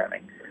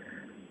programming.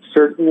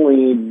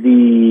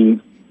 Certainly,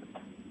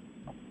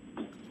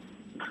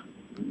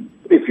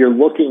 if you're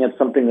looking at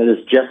something that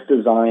is just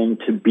designed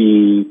to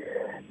be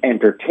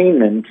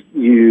entertainment,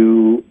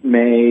 you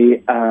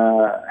may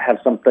have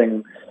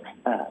something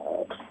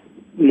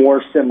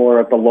more similar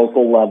at the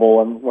local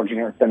level and more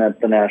generic than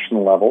at the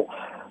national level.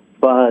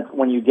 But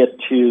when you get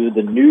to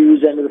the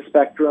news end of the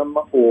spectrum,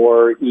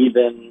 or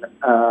even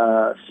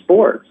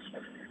sports,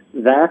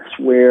 that's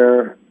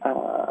where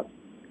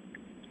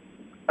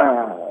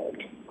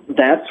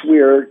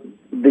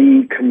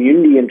the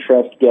community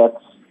interest gets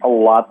a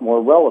lot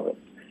more relevant.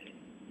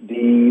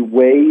 The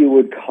way you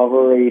would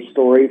cover a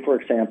story, for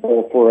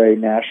example, for a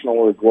national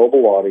or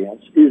global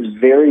audience is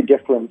very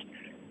different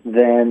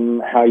than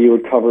how you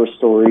would cover a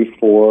story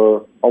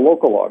for a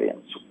local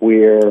audience,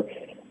 where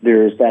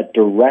there's that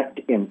direct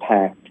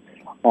impact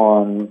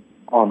on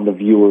the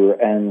viewer.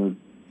 And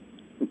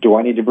do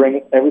I need to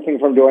bring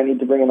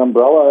an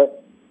umbrella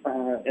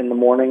in the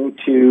morning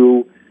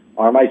to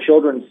are my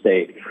children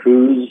safe?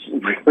 Who's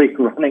really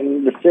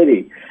running the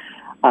city?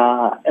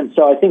 And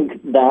so I think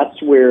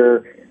that's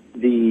where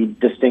the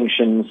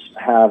distinctions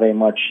have a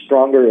much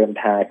stronger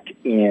impact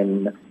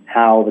in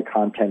how the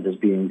content is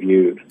being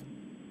viewed.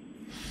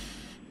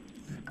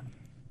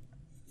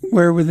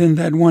 We're within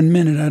that 1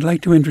 minute. I'd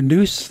like to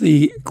introduce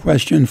the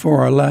question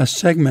for our last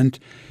segment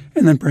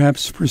and then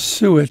perhaps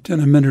pursue it in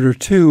a minute or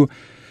two.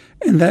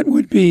 And that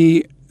would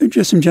be,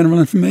 just some general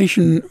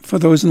information for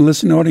those in the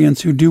listening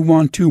audience who do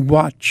want to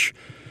watch,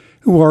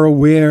 who are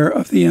aware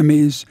of the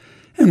Emmys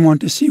and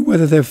want to see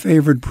whether their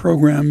favorite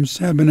programs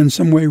have been in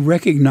some way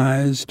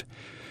recognized.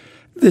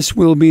 This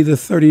will be the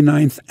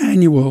 39th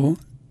annual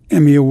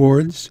Emmy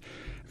Awards.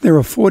 There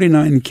are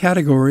 49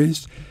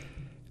 categories.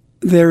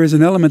 There is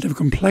an element of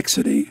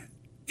complexity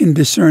in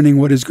discerning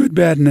what is good,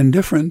 bad, and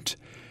indifferent.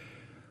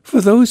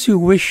 For those who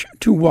wish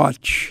to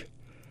watch,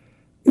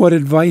 what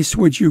advice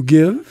would you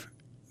give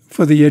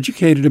for the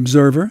educated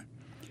observer?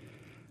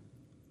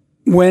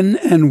 When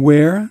and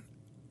where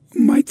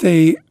might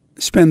they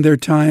spend their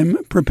time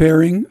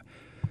preparing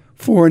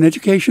for an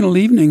educational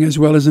evening as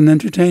well as an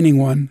entertaining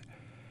one?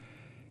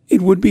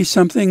 It would be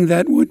something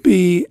that would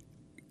be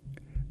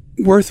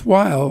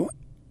worthwhile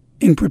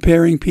in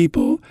preparing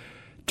people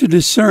to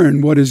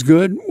discern what is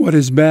good, what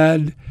is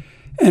bad,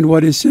 and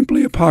what is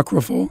simply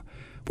apocryphal.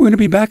 We're going to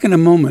be back in a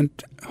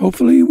moment,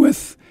 hopefully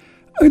with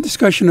a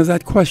discussion of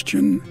that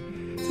question.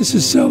 This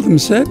is Seldom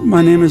Said.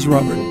 My name is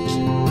Robert.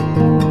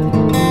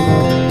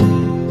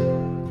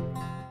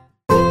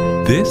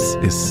 This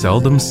is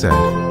Seldom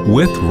Said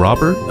with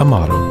Robert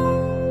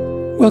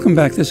Amato. Welcome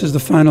back. This is the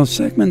final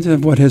segment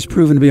of what has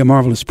proven to be a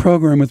marvelous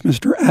program with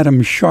Mr.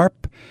 Adam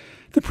Sharp,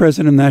 the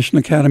president of National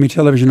Academy of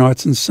Television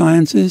Arts and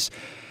Sciences.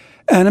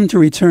 Adam, to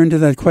return to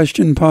that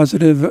question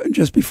positive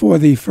just before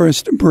the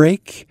first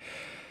break,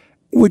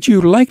 would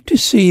you like to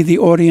see the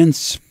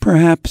audience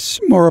perhaps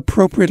more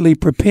appropriately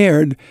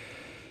prepared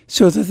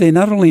so that they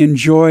not only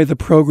enjoy the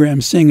program,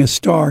 seeing a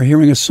star,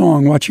 hearing a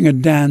song, watching a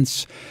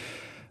dance,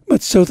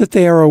 but so that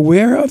they are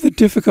aware of the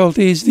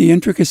difficulties, the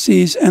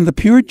intricacies, and the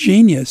pure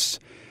genius,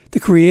 the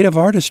creative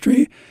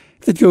artistry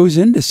that goes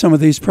into some of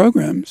these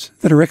programs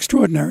that are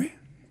extraordinary?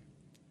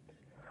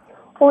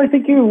 Well, I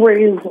think you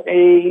raise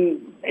a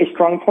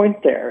strong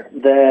point there,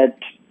 that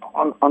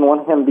on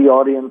one hand, the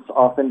audience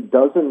often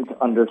doesn't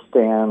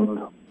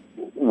understand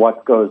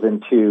what goes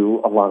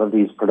into a lot of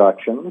these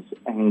productions,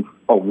 and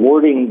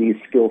awarding these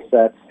skill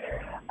sets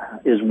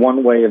is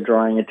one way of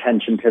drawing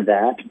attention to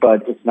that,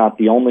 but it's not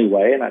the only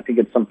way, and I think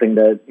it's something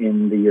that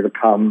in the year to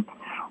come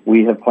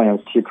we have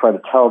plans to try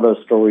to tell those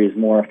stories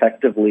more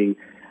effectively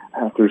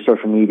through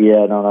social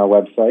media and on our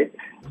website.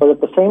 But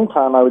at the same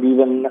time, I would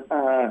even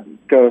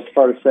go as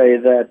far to say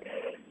that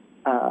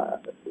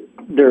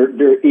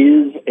there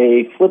is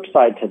a flip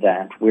side to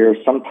that, where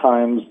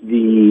sometimes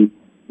the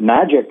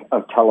magic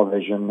of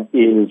television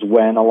is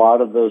when a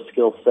lot of those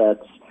skill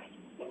sets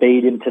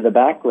fade into the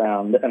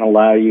background and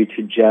allow you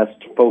to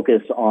just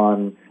focus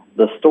on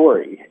the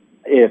story.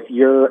 If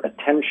your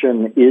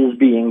attention is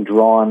being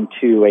drawn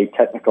to a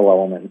technical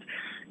element,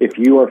 if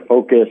you are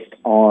focused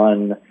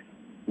on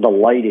the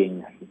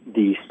lighting,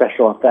 the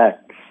special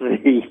effects,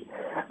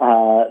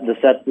 the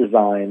set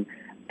design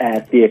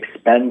at the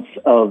expense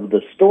of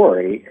the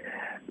story,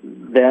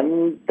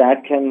 then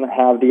that can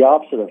have the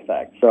opposite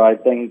effect. So I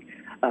think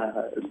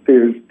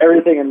there's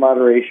everything in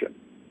moderation.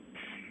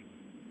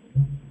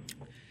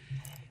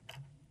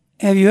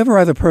 Have you ever,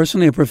 either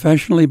personally or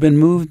professionally, been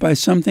moved by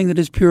something that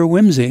is pure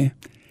whimsy?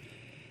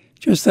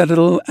 Just that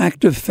little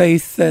act of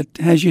faith that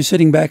has you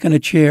sitting back in a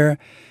chair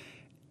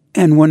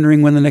and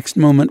wondering when the next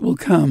moment will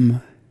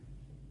come?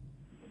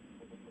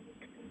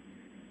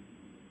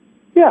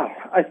 Yeah,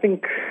 I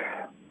think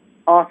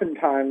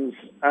oftentimes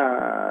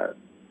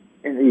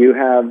you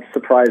have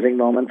surprising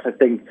moments. I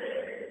think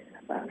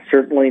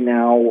certainly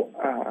now,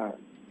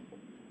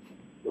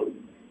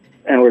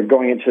 and we're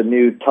going into a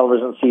new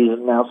television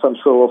season now, so I'm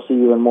sure we'll see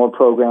even more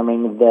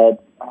programming that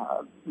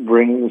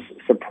brings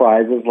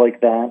surprises like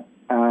that.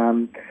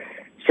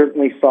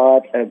 Certainly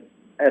saw it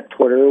at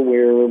Twitter,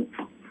 where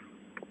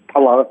a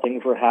lot of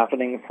things were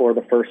happening for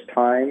the first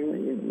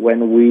time.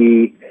 When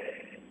we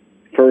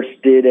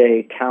first did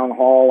a town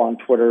hall on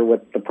Twitter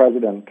with the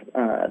president,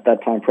 at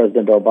that time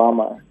President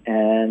Obama,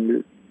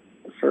 and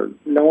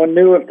no one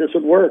knew if this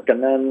would work.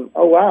 And then,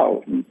 oh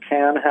wow, you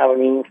can have a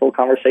meaningful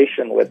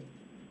conversation with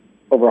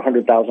over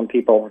 100,000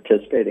 people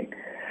participating.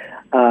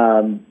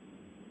 But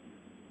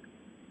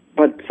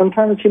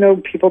sometimes,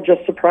 people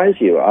just surprise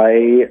you.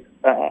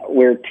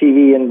 Where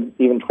TV and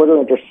even Twitter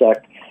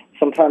intersect,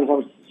 sometimes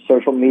on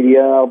social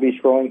media I'll be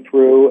scrolling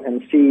through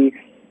and see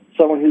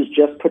someone who's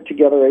just put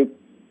together a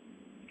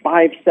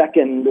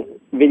 5-second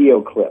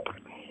video clip,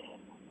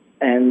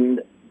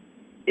 and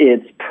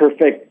it's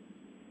perfect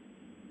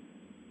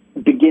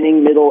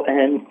beginning, middle,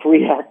 and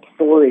 3-act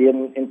story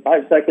in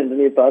 5 seconds,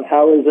 and you thought,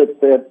 how is it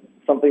that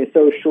something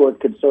so short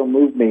could so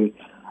move me?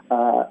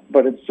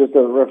 But it's just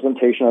a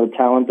representation of the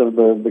talent of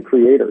the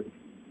creator.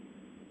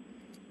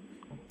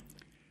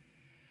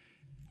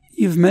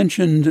 You've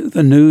mentioned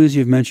the news.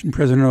 You've mentioned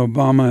President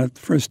Obama at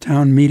the first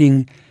town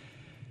meeting.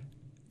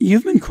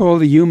 You've been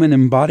called the human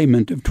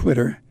embodiment of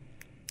Twitter.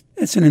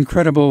 It's an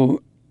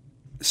incredible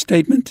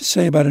statement to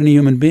say about any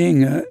human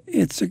being.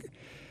 It's a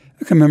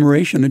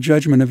commemoration, a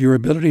judgment of your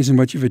abilities and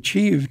what you've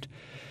achieved.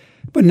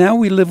 But now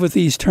we live with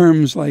these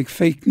terms like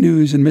fake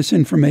news and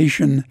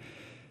misinformation,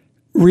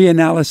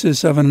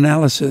 reanalysis of an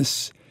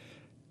analysis.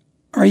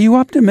 Are you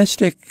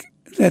optimistic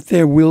that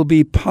there will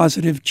be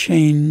positive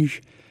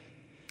change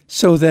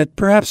so that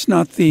perhaps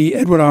not the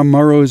Edward R.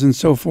 Murrows and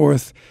so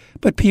forth,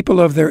 but people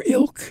of their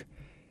ilk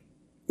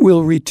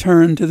will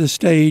return to the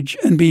stage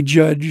and be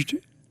judged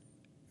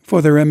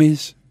for their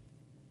Emmys?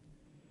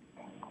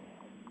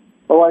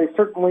 Well, I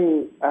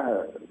certainly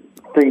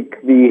think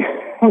the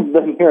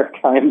New York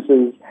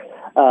Times'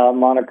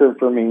 moniker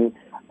for me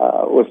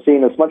was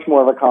seen as much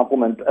more of a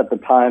compliment at the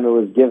time it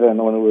was given,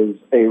 when it was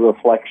a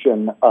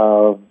reflection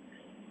of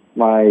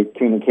my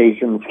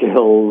communication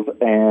skills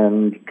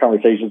and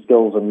conversation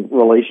skills and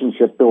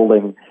relationship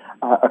building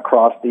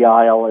across the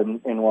aisle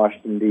in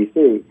Washington,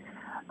 D.C.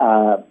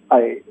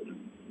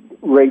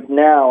 Right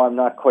now, I'm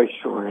not quite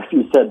sure if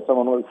you said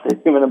someone was the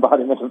human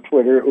embodiment of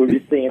Twitter, it would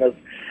be seen as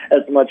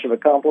much of a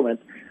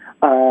compliment.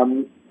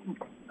 I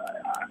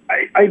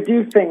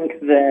do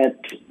think that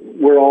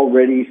we're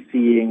already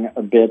seeing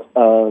a bit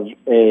of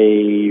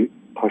a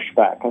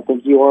pushback. I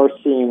think you are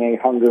seeing a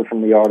hunger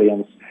from the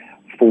audience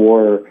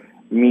for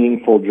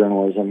meaningful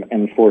journalism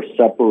and for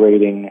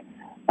separating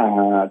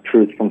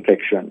truth from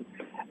fiction.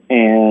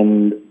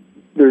 And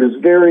there's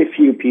very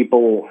few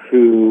people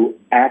who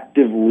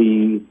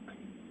actively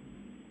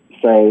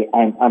say,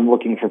 I'm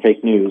looking for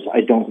fake news.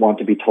 I don't want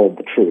to be told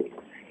the truth.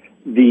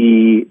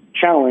 The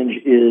challenge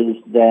is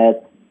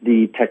that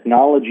the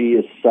technology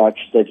is such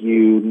that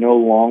you no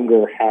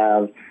longer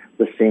have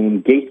the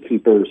same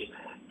gatekeepers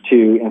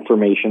to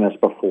information as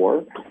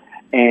before.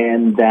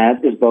 And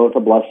that is both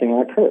a blessing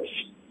and a curse.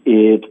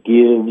 It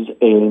gives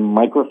a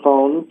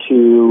microphone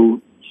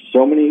to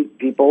so many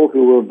people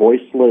who were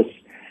voiceless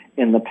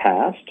in the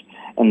past,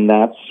 and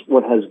that's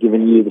what has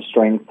given you the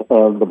strength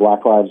of the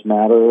Black Lives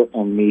Matter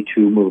and Me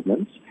Too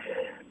movements.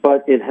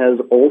 But it has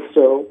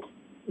also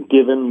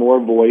given more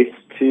voice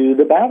to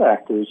the bad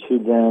actors who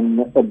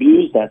then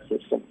abuse that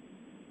system.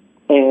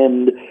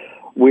 And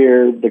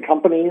where the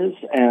companies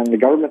and the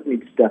government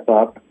need to step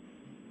up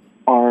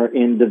are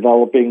in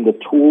developing the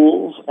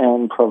tools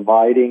and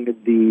providing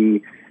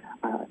the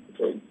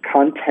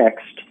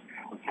context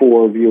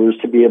for viewers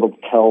to be able to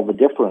tell the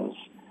difference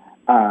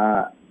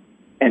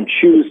and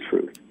choose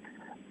truth.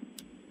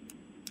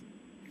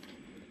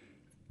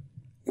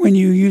 When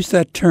you use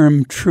that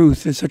term,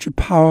 truth, is such a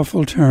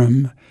powerful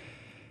term.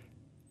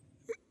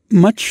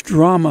 Much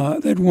drama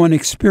that one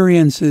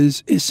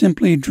experiences is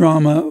simply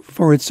drama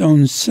for its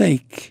own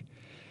sake.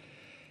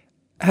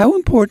 How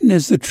important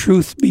is the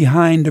truth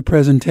behind a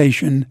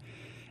presentation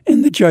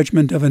in the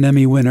judgment of an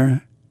Emmy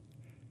winner?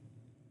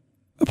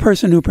 A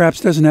person who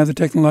perhaps doesn't have the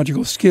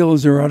technological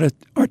skills or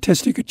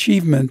artistic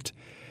achievement,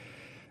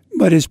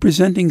 but is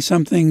presenting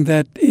something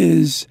that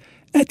is,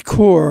 at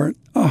core,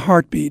 a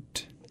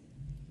heartbeat.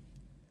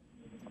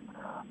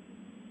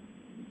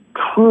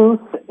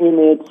 Truth in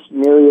its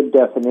myriad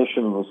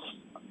definitions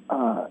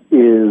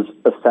is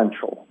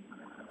essential.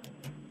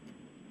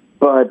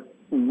 But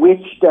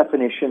which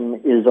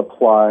definition is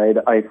applied,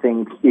 I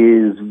think,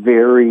 is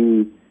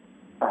very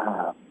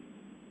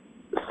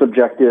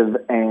subjective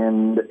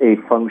and a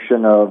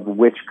function of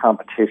which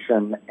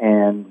competition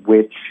and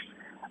which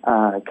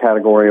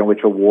category and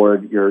which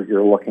award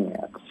you're looking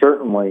at.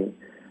 Certainly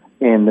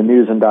in the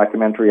News and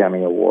Documentary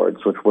Emmy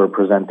Awards, which we're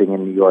presenting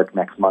in New York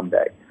next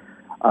Monday,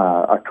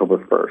 October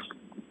 1st.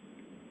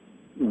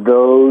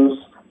 Those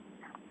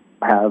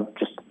have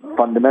just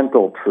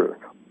fundamental truth.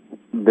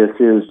 This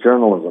is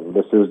journalism.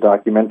 This is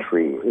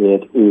documentary.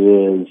 It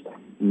is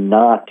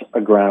not a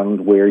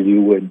ground where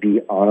you would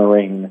be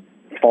honoring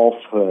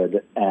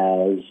falsehood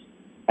as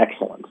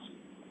excellence.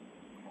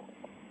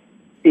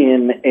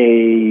 In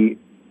a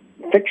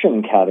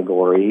fiction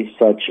category,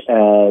 such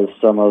as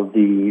some of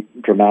the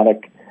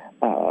dramatic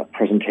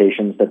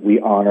presentations that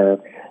we honor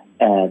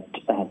at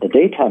the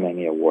Daytime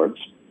Emmy Awards,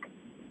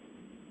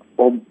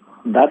 well,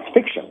 that's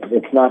fiction.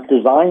 It's not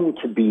designed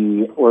to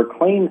be or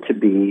claimed to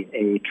be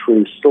a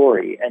true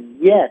story. And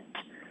yet,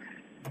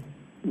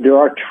 there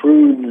are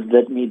truths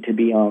that need to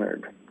be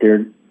honored.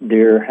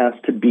 There has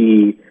to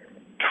be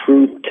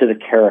truth to the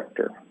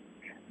character.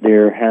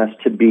 There has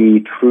to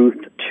be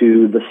truth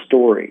to the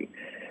story.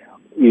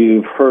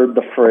 You've heard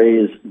the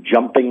phrase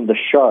jumping the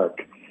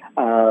shark,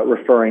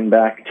 referring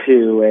back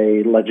to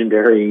a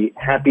legendary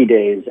Happy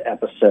Days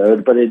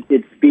episode, but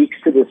it speaks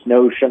to this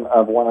notion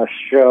of when a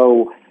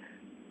show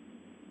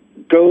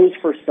goes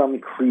for some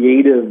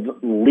creative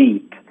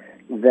leap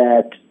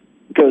that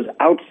goes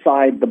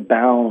outside the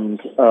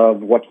bounds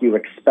of what you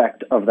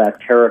expect of that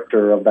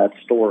character, of that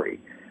story.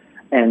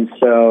 And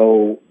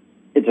so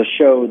it's a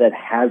show that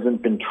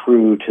hasn't been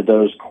true to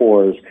those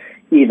cores,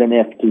 even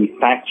if the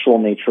factual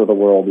nature of the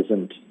world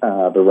isn't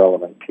the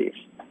relevant piece.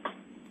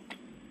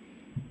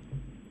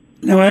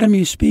 Now, Adam,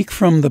 you speak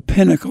from the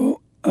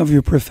pinnacle of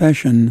your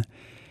profession.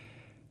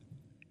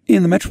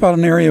 In the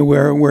metropolitan area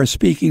where we're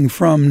speaking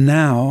from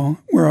now,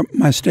 where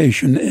my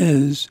station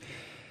is,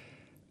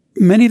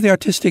 many of the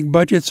artistic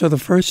budgets are the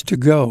first to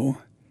go.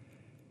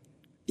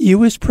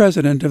 You, as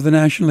president of the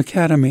National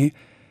Academy,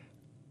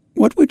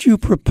 what would you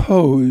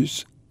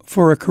propose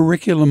for a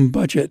curriculum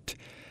budget?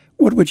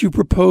 What would you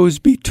propose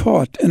be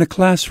taught in a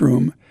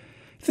classroom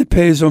that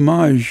pays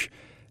homage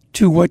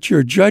to what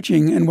you're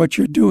judging and what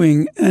you're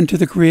doing and to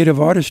the creative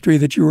artistry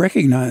that you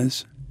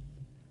recognize?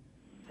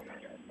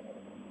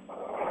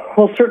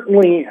 Well,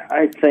 certainly,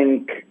 I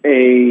think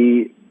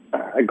a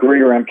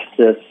greater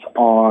emphasis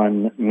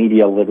on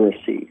media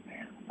literacy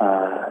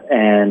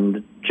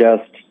and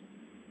just,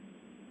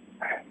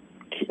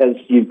 as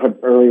you put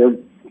earlier,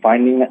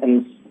 finding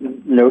and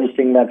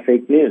noticing that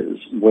fake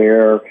news,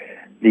 where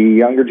the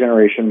younger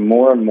generation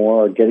more and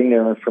more are getting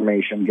their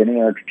information, getting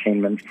their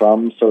entertainment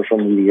from social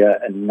media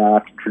and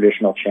not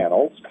traditional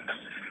channels,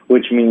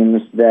 which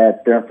means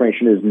that their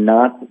information is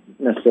not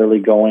necessarily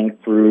going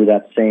through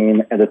that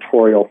same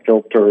editorial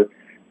filter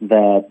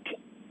that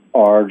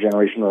our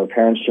generation or our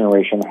parents'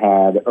 generation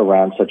had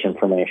around such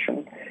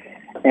information.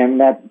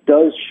 And that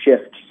does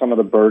shift some of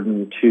the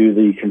burden to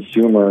the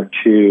consumer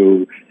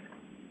to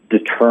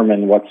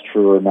determine what's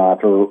true or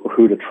not, or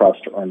who to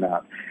trust or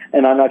not.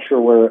 And I'm not sure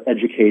we're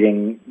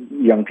educating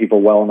young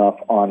people well enough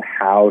on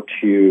how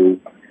to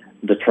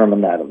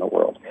determine that in the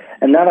world.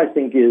 And that, I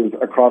think, is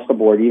across the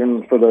board,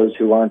 even for those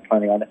who aren't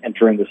planning on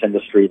entering this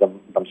industry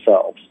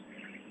themselves.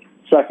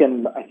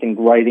 Second, I think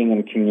writing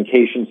and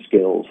communication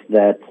skills,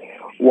 that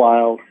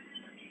while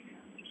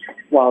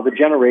the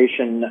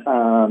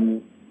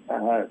generation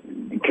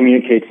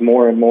communicates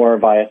more and more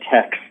via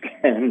text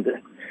and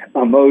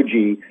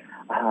emoji,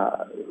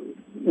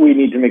 we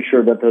need to make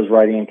sure that those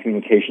writing and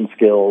communication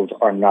skills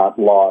are not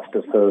lost,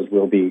 as those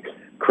will be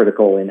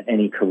critical in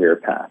any career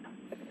path.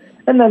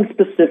 And then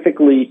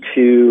specifically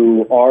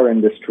to our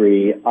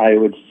industry, I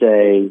would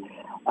say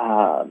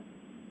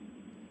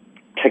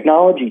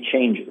technology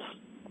changes.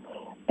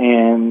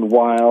 And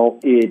while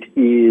it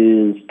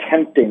is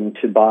tempting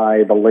to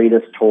buy the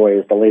latest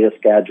toys, the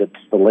latest gadgets,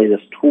 the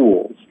latest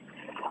tools,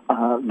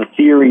 the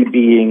theory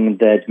being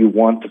that you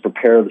want to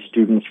prepare the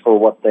students for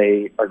what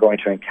they are going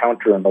to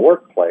encounter in the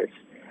workplace,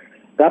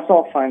 that's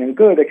all fine and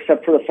good,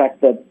 except for the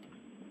fact that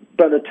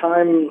by the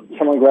time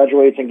someone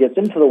graduates and gets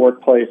into the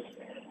workplace,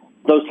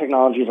 those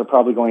technologies are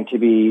probably going to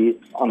be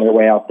on their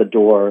way out the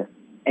door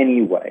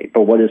anyway.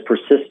 But what is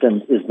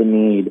persistent is the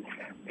need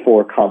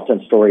for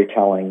constant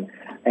storytelling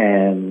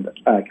and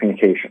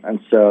communication. And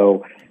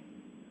so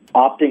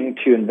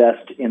opting to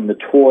invest in the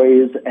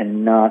toys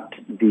and not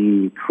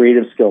the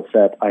creative skill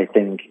set, I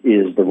think,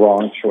 is the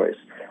wrong choice.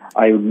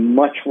 I would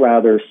much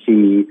rather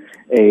see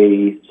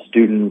a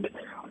student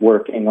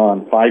working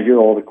on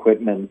 5-year-old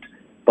equipment,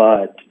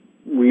 but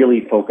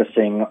really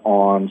focusing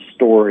on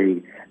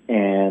story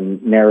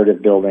and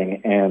narrative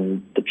building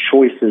and the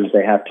choices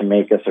they have to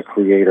make as a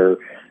creator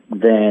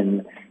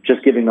than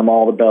just giving them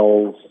all the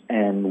bells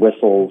and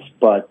whistles,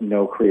 but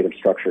no creative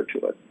structure to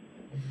it.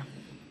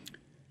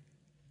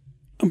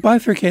 A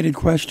bifurcated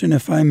question,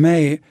 if I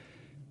may.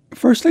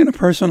 Firstly, on a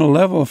personal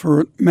level,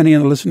 for many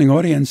in the listening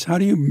audience, how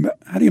do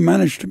you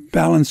manage to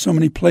balance so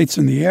many plates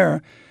in the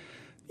air?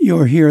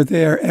 You're here,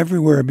 there,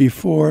 everywhere,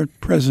 before,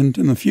 present,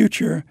 in the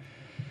future.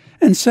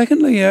 And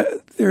secondly,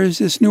 there is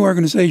this new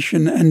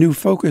organization and new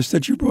focus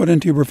that you brought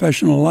into your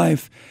professional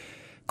life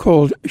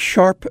called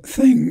Sharp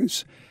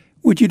Things.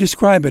 Would you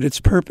describe it, its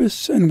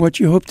purpose, and what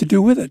you hope to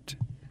do with it?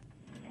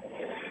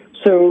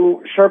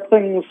 So Sharp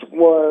Things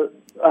was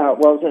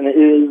and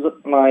is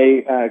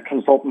my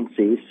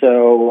consultancy.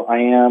 So I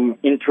am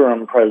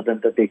interim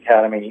president at the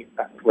Academy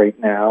right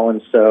now,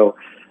 and so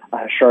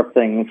Sharp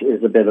Things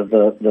is a bit of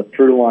the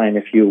through line,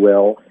 if you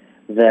will,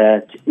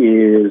 that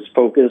is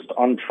focused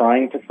on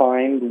trying to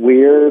find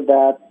where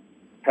that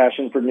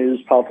passion for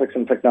news, politics,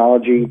 and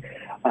technology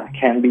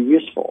can be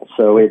useful.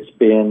 So it's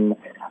been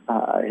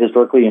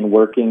historically in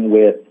working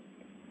with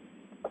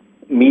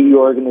media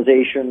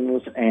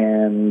organizations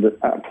and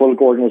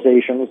political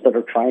organizations that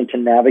are trying to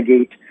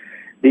navigate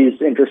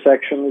these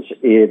intersections.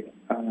 It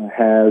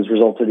has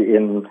resulted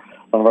in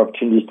a lot of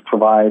opportunities to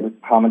provide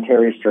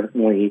commentary,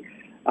 certainly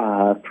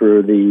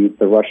through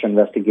the Russia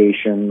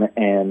investigation,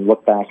 and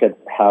look back at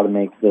how to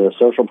make the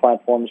social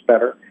platforms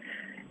better.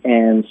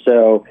 And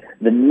so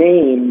the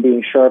name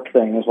being Sharp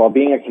Things, while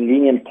being a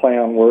convenient play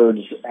on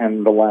words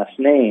and the last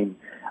name,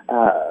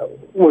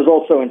 was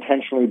also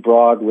intentionally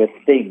broad with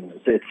things.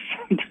 It's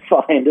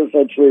defined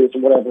essentially as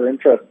whatever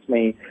interests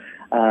me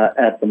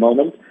at the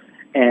moment.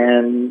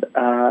 And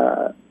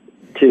to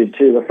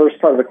the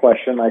first part of the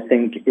question, I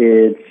think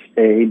it's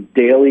a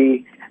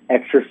daily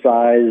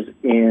exercise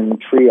in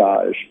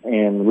triage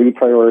and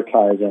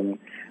reprioritizing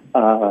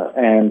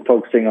and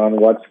focusing on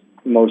what's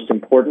most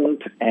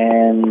important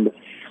and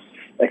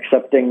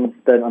accepting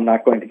that I'm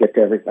not going to get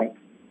to everything.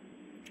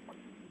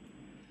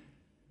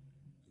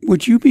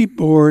 Would you be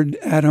bored,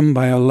 Adam,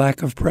 by a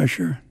lack of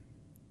pressure?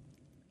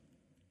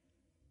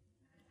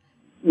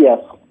 Yes.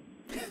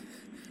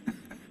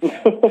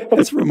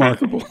 That's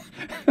remarkable.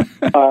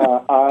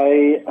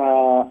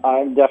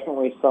 I'm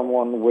definitely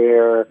someone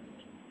where,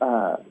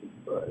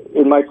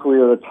 in my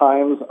career, the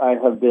times I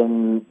have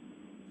been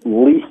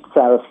least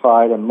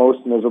satisfied and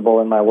most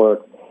miserable in my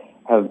work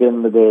have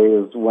been the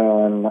days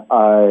when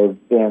I've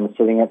been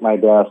sitting at my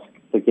desk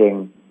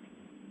thinking,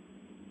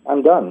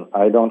 I'm done.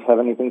 I don't have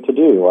anything to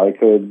do. I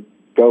could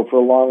go for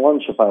a long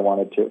lunch if I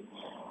wanted to.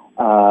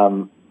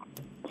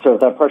 So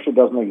if that pressure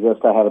doesn't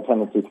exist, I have a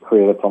tendency to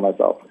create it for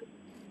myself.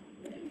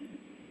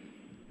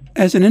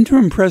 As an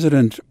interim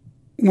president,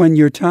 when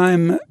your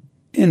time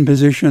in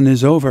position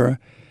is over,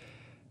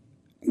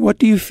 what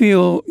do you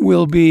feel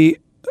will be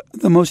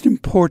the most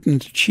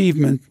important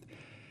achievement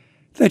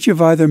that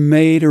you've either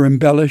made or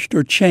embellished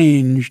or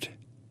changed?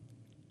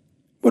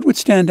 What would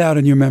stand out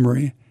in your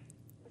memory?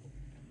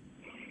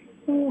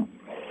 Well,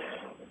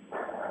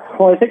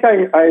 I think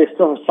I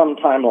still have some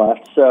time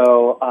left,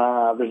 so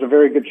there's a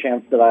very good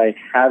chance that I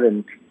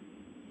haven't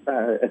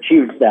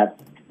achieved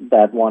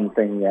that one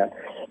thing yet.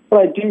 But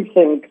I do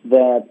think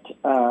that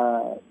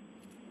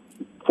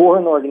for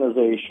an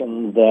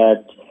organization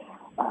that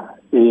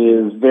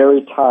is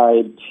very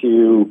tied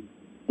to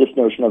this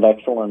notion of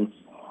excellence,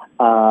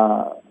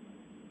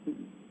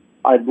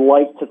 I'd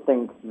like to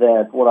think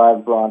that what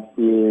I've brought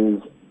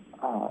is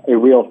a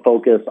real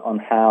focus on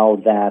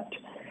how that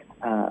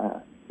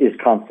is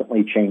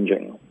constantly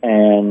changing,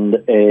 and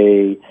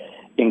a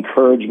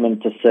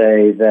encouragement to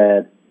say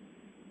that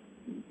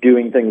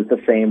doing things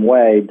the same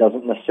way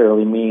doesn't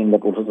necessarily mean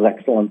that what was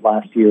excellent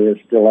last year is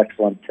still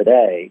excellent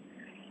today,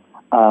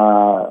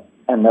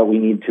 and that we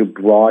need to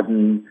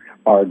broaden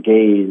our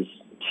gaze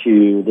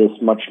to this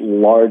much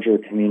larger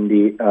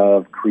community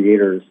of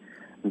creators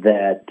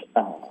that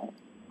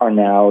are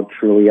now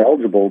truly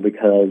eligible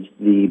because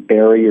the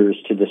barriers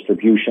to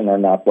distribution are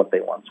not what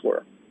they once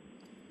were.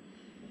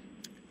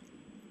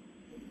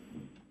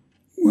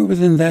 We're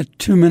within that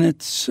 2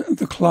 minutes.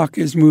 The clock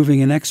is moving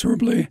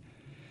inexorably,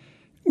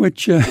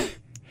 which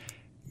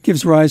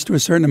gives rise to a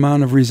certain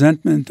amount of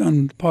resentment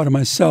on the part of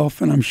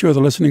myself, and I'm sure the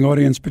listening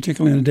audience,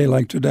 particularly on a day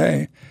like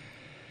today.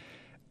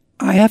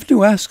 I have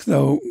to ask,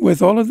 though,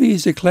 with all of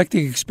these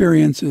eclectic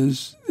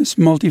experiences, this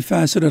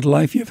multifaceted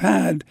life you've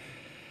had,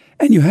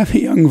 and you have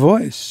a young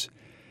voice,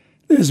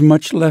 there's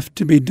much left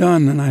to be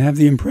done, and I have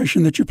the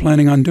impression that you're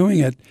planning on doing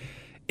it.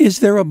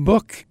 Is there a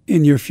book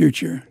in your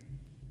future?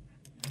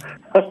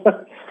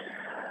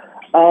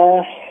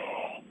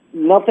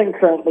 Nothing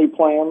currently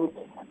planned,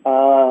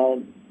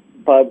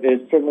 but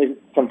it's certainly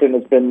something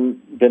that's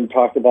been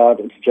talked about.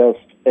 It's just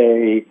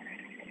a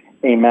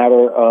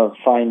matter of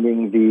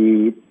finding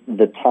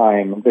the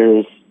time.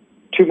 There's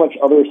too much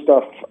other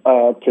stuff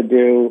to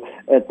do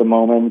at the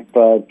moment,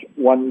 but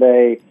one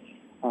day,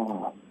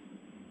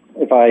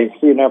 if I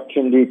see an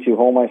opportunity to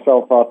hold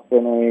myself up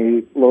in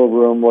a little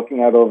room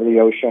looking out over the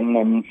ocean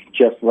and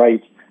just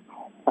write,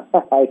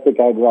 I think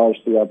I'd relish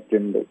the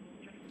opportunity.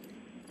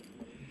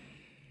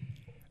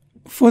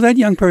 For that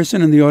young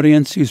person in the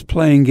audience who's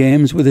playing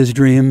games with his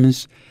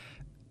dreams,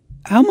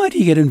 how might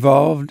he get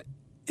involved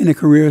in a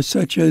career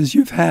such as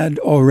you've had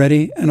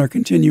already and are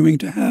continuing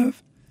to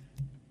have?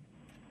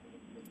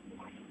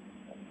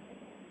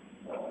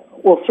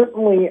 Well,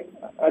 certainly,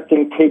 I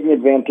think taking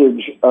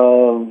advantage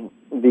of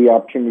the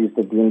opportunities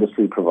that the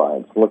industry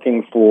provides,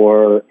 looking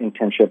for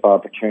internship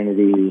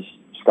opportunities,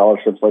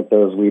 scholarships like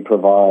those we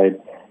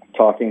provide,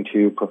 talking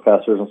to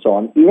professors and so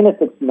on, even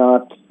if it's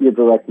not your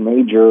direct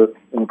major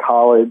in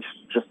college,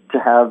 just to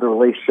have the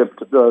relationship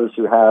to those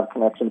who have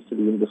connections to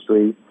the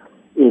industry.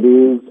 It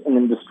is an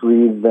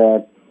industry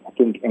that I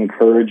think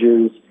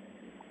encourages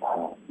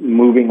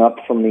moving up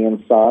from the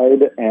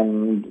inside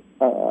and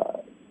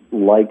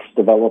likes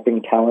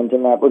developing talent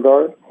in that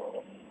regard.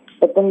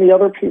 But then the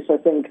other piece, I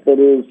think, that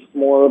is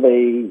more of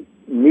a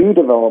new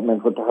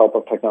development with the help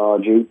of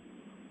technology,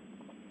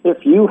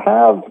 if you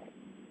have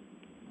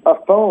a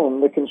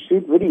phone that can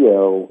shoot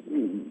video,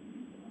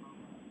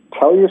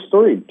 tell your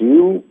story,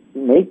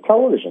 make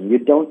television. You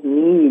don't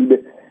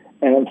need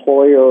an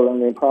employer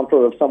and the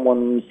prompter of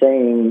someone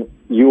saying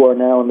you are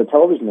now in the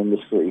television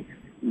industry.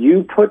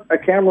 You put a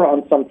camera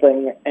on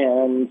something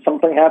and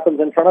something happens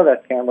in front of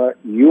that camera,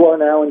 you are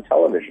now in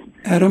television.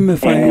 Adam,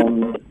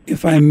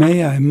 if I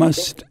may, I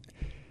must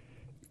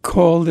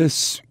call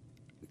this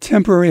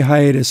temporary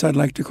hiatus, I'd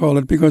like to call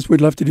it, because we'd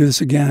love to do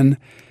this again,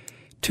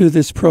 to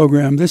this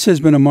program. This has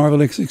been a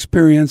marvelous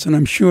experience, and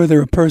I'm sure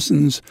there are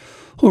persons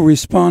who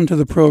respond to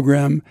the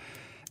program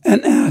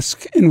and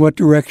ask in what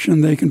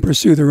direction they can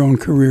pursue their own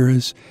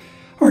careers.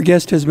 Our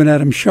guest has been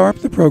Adam Sharp.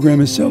 The program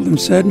is Seldom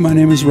Said. My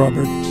name is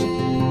Robert.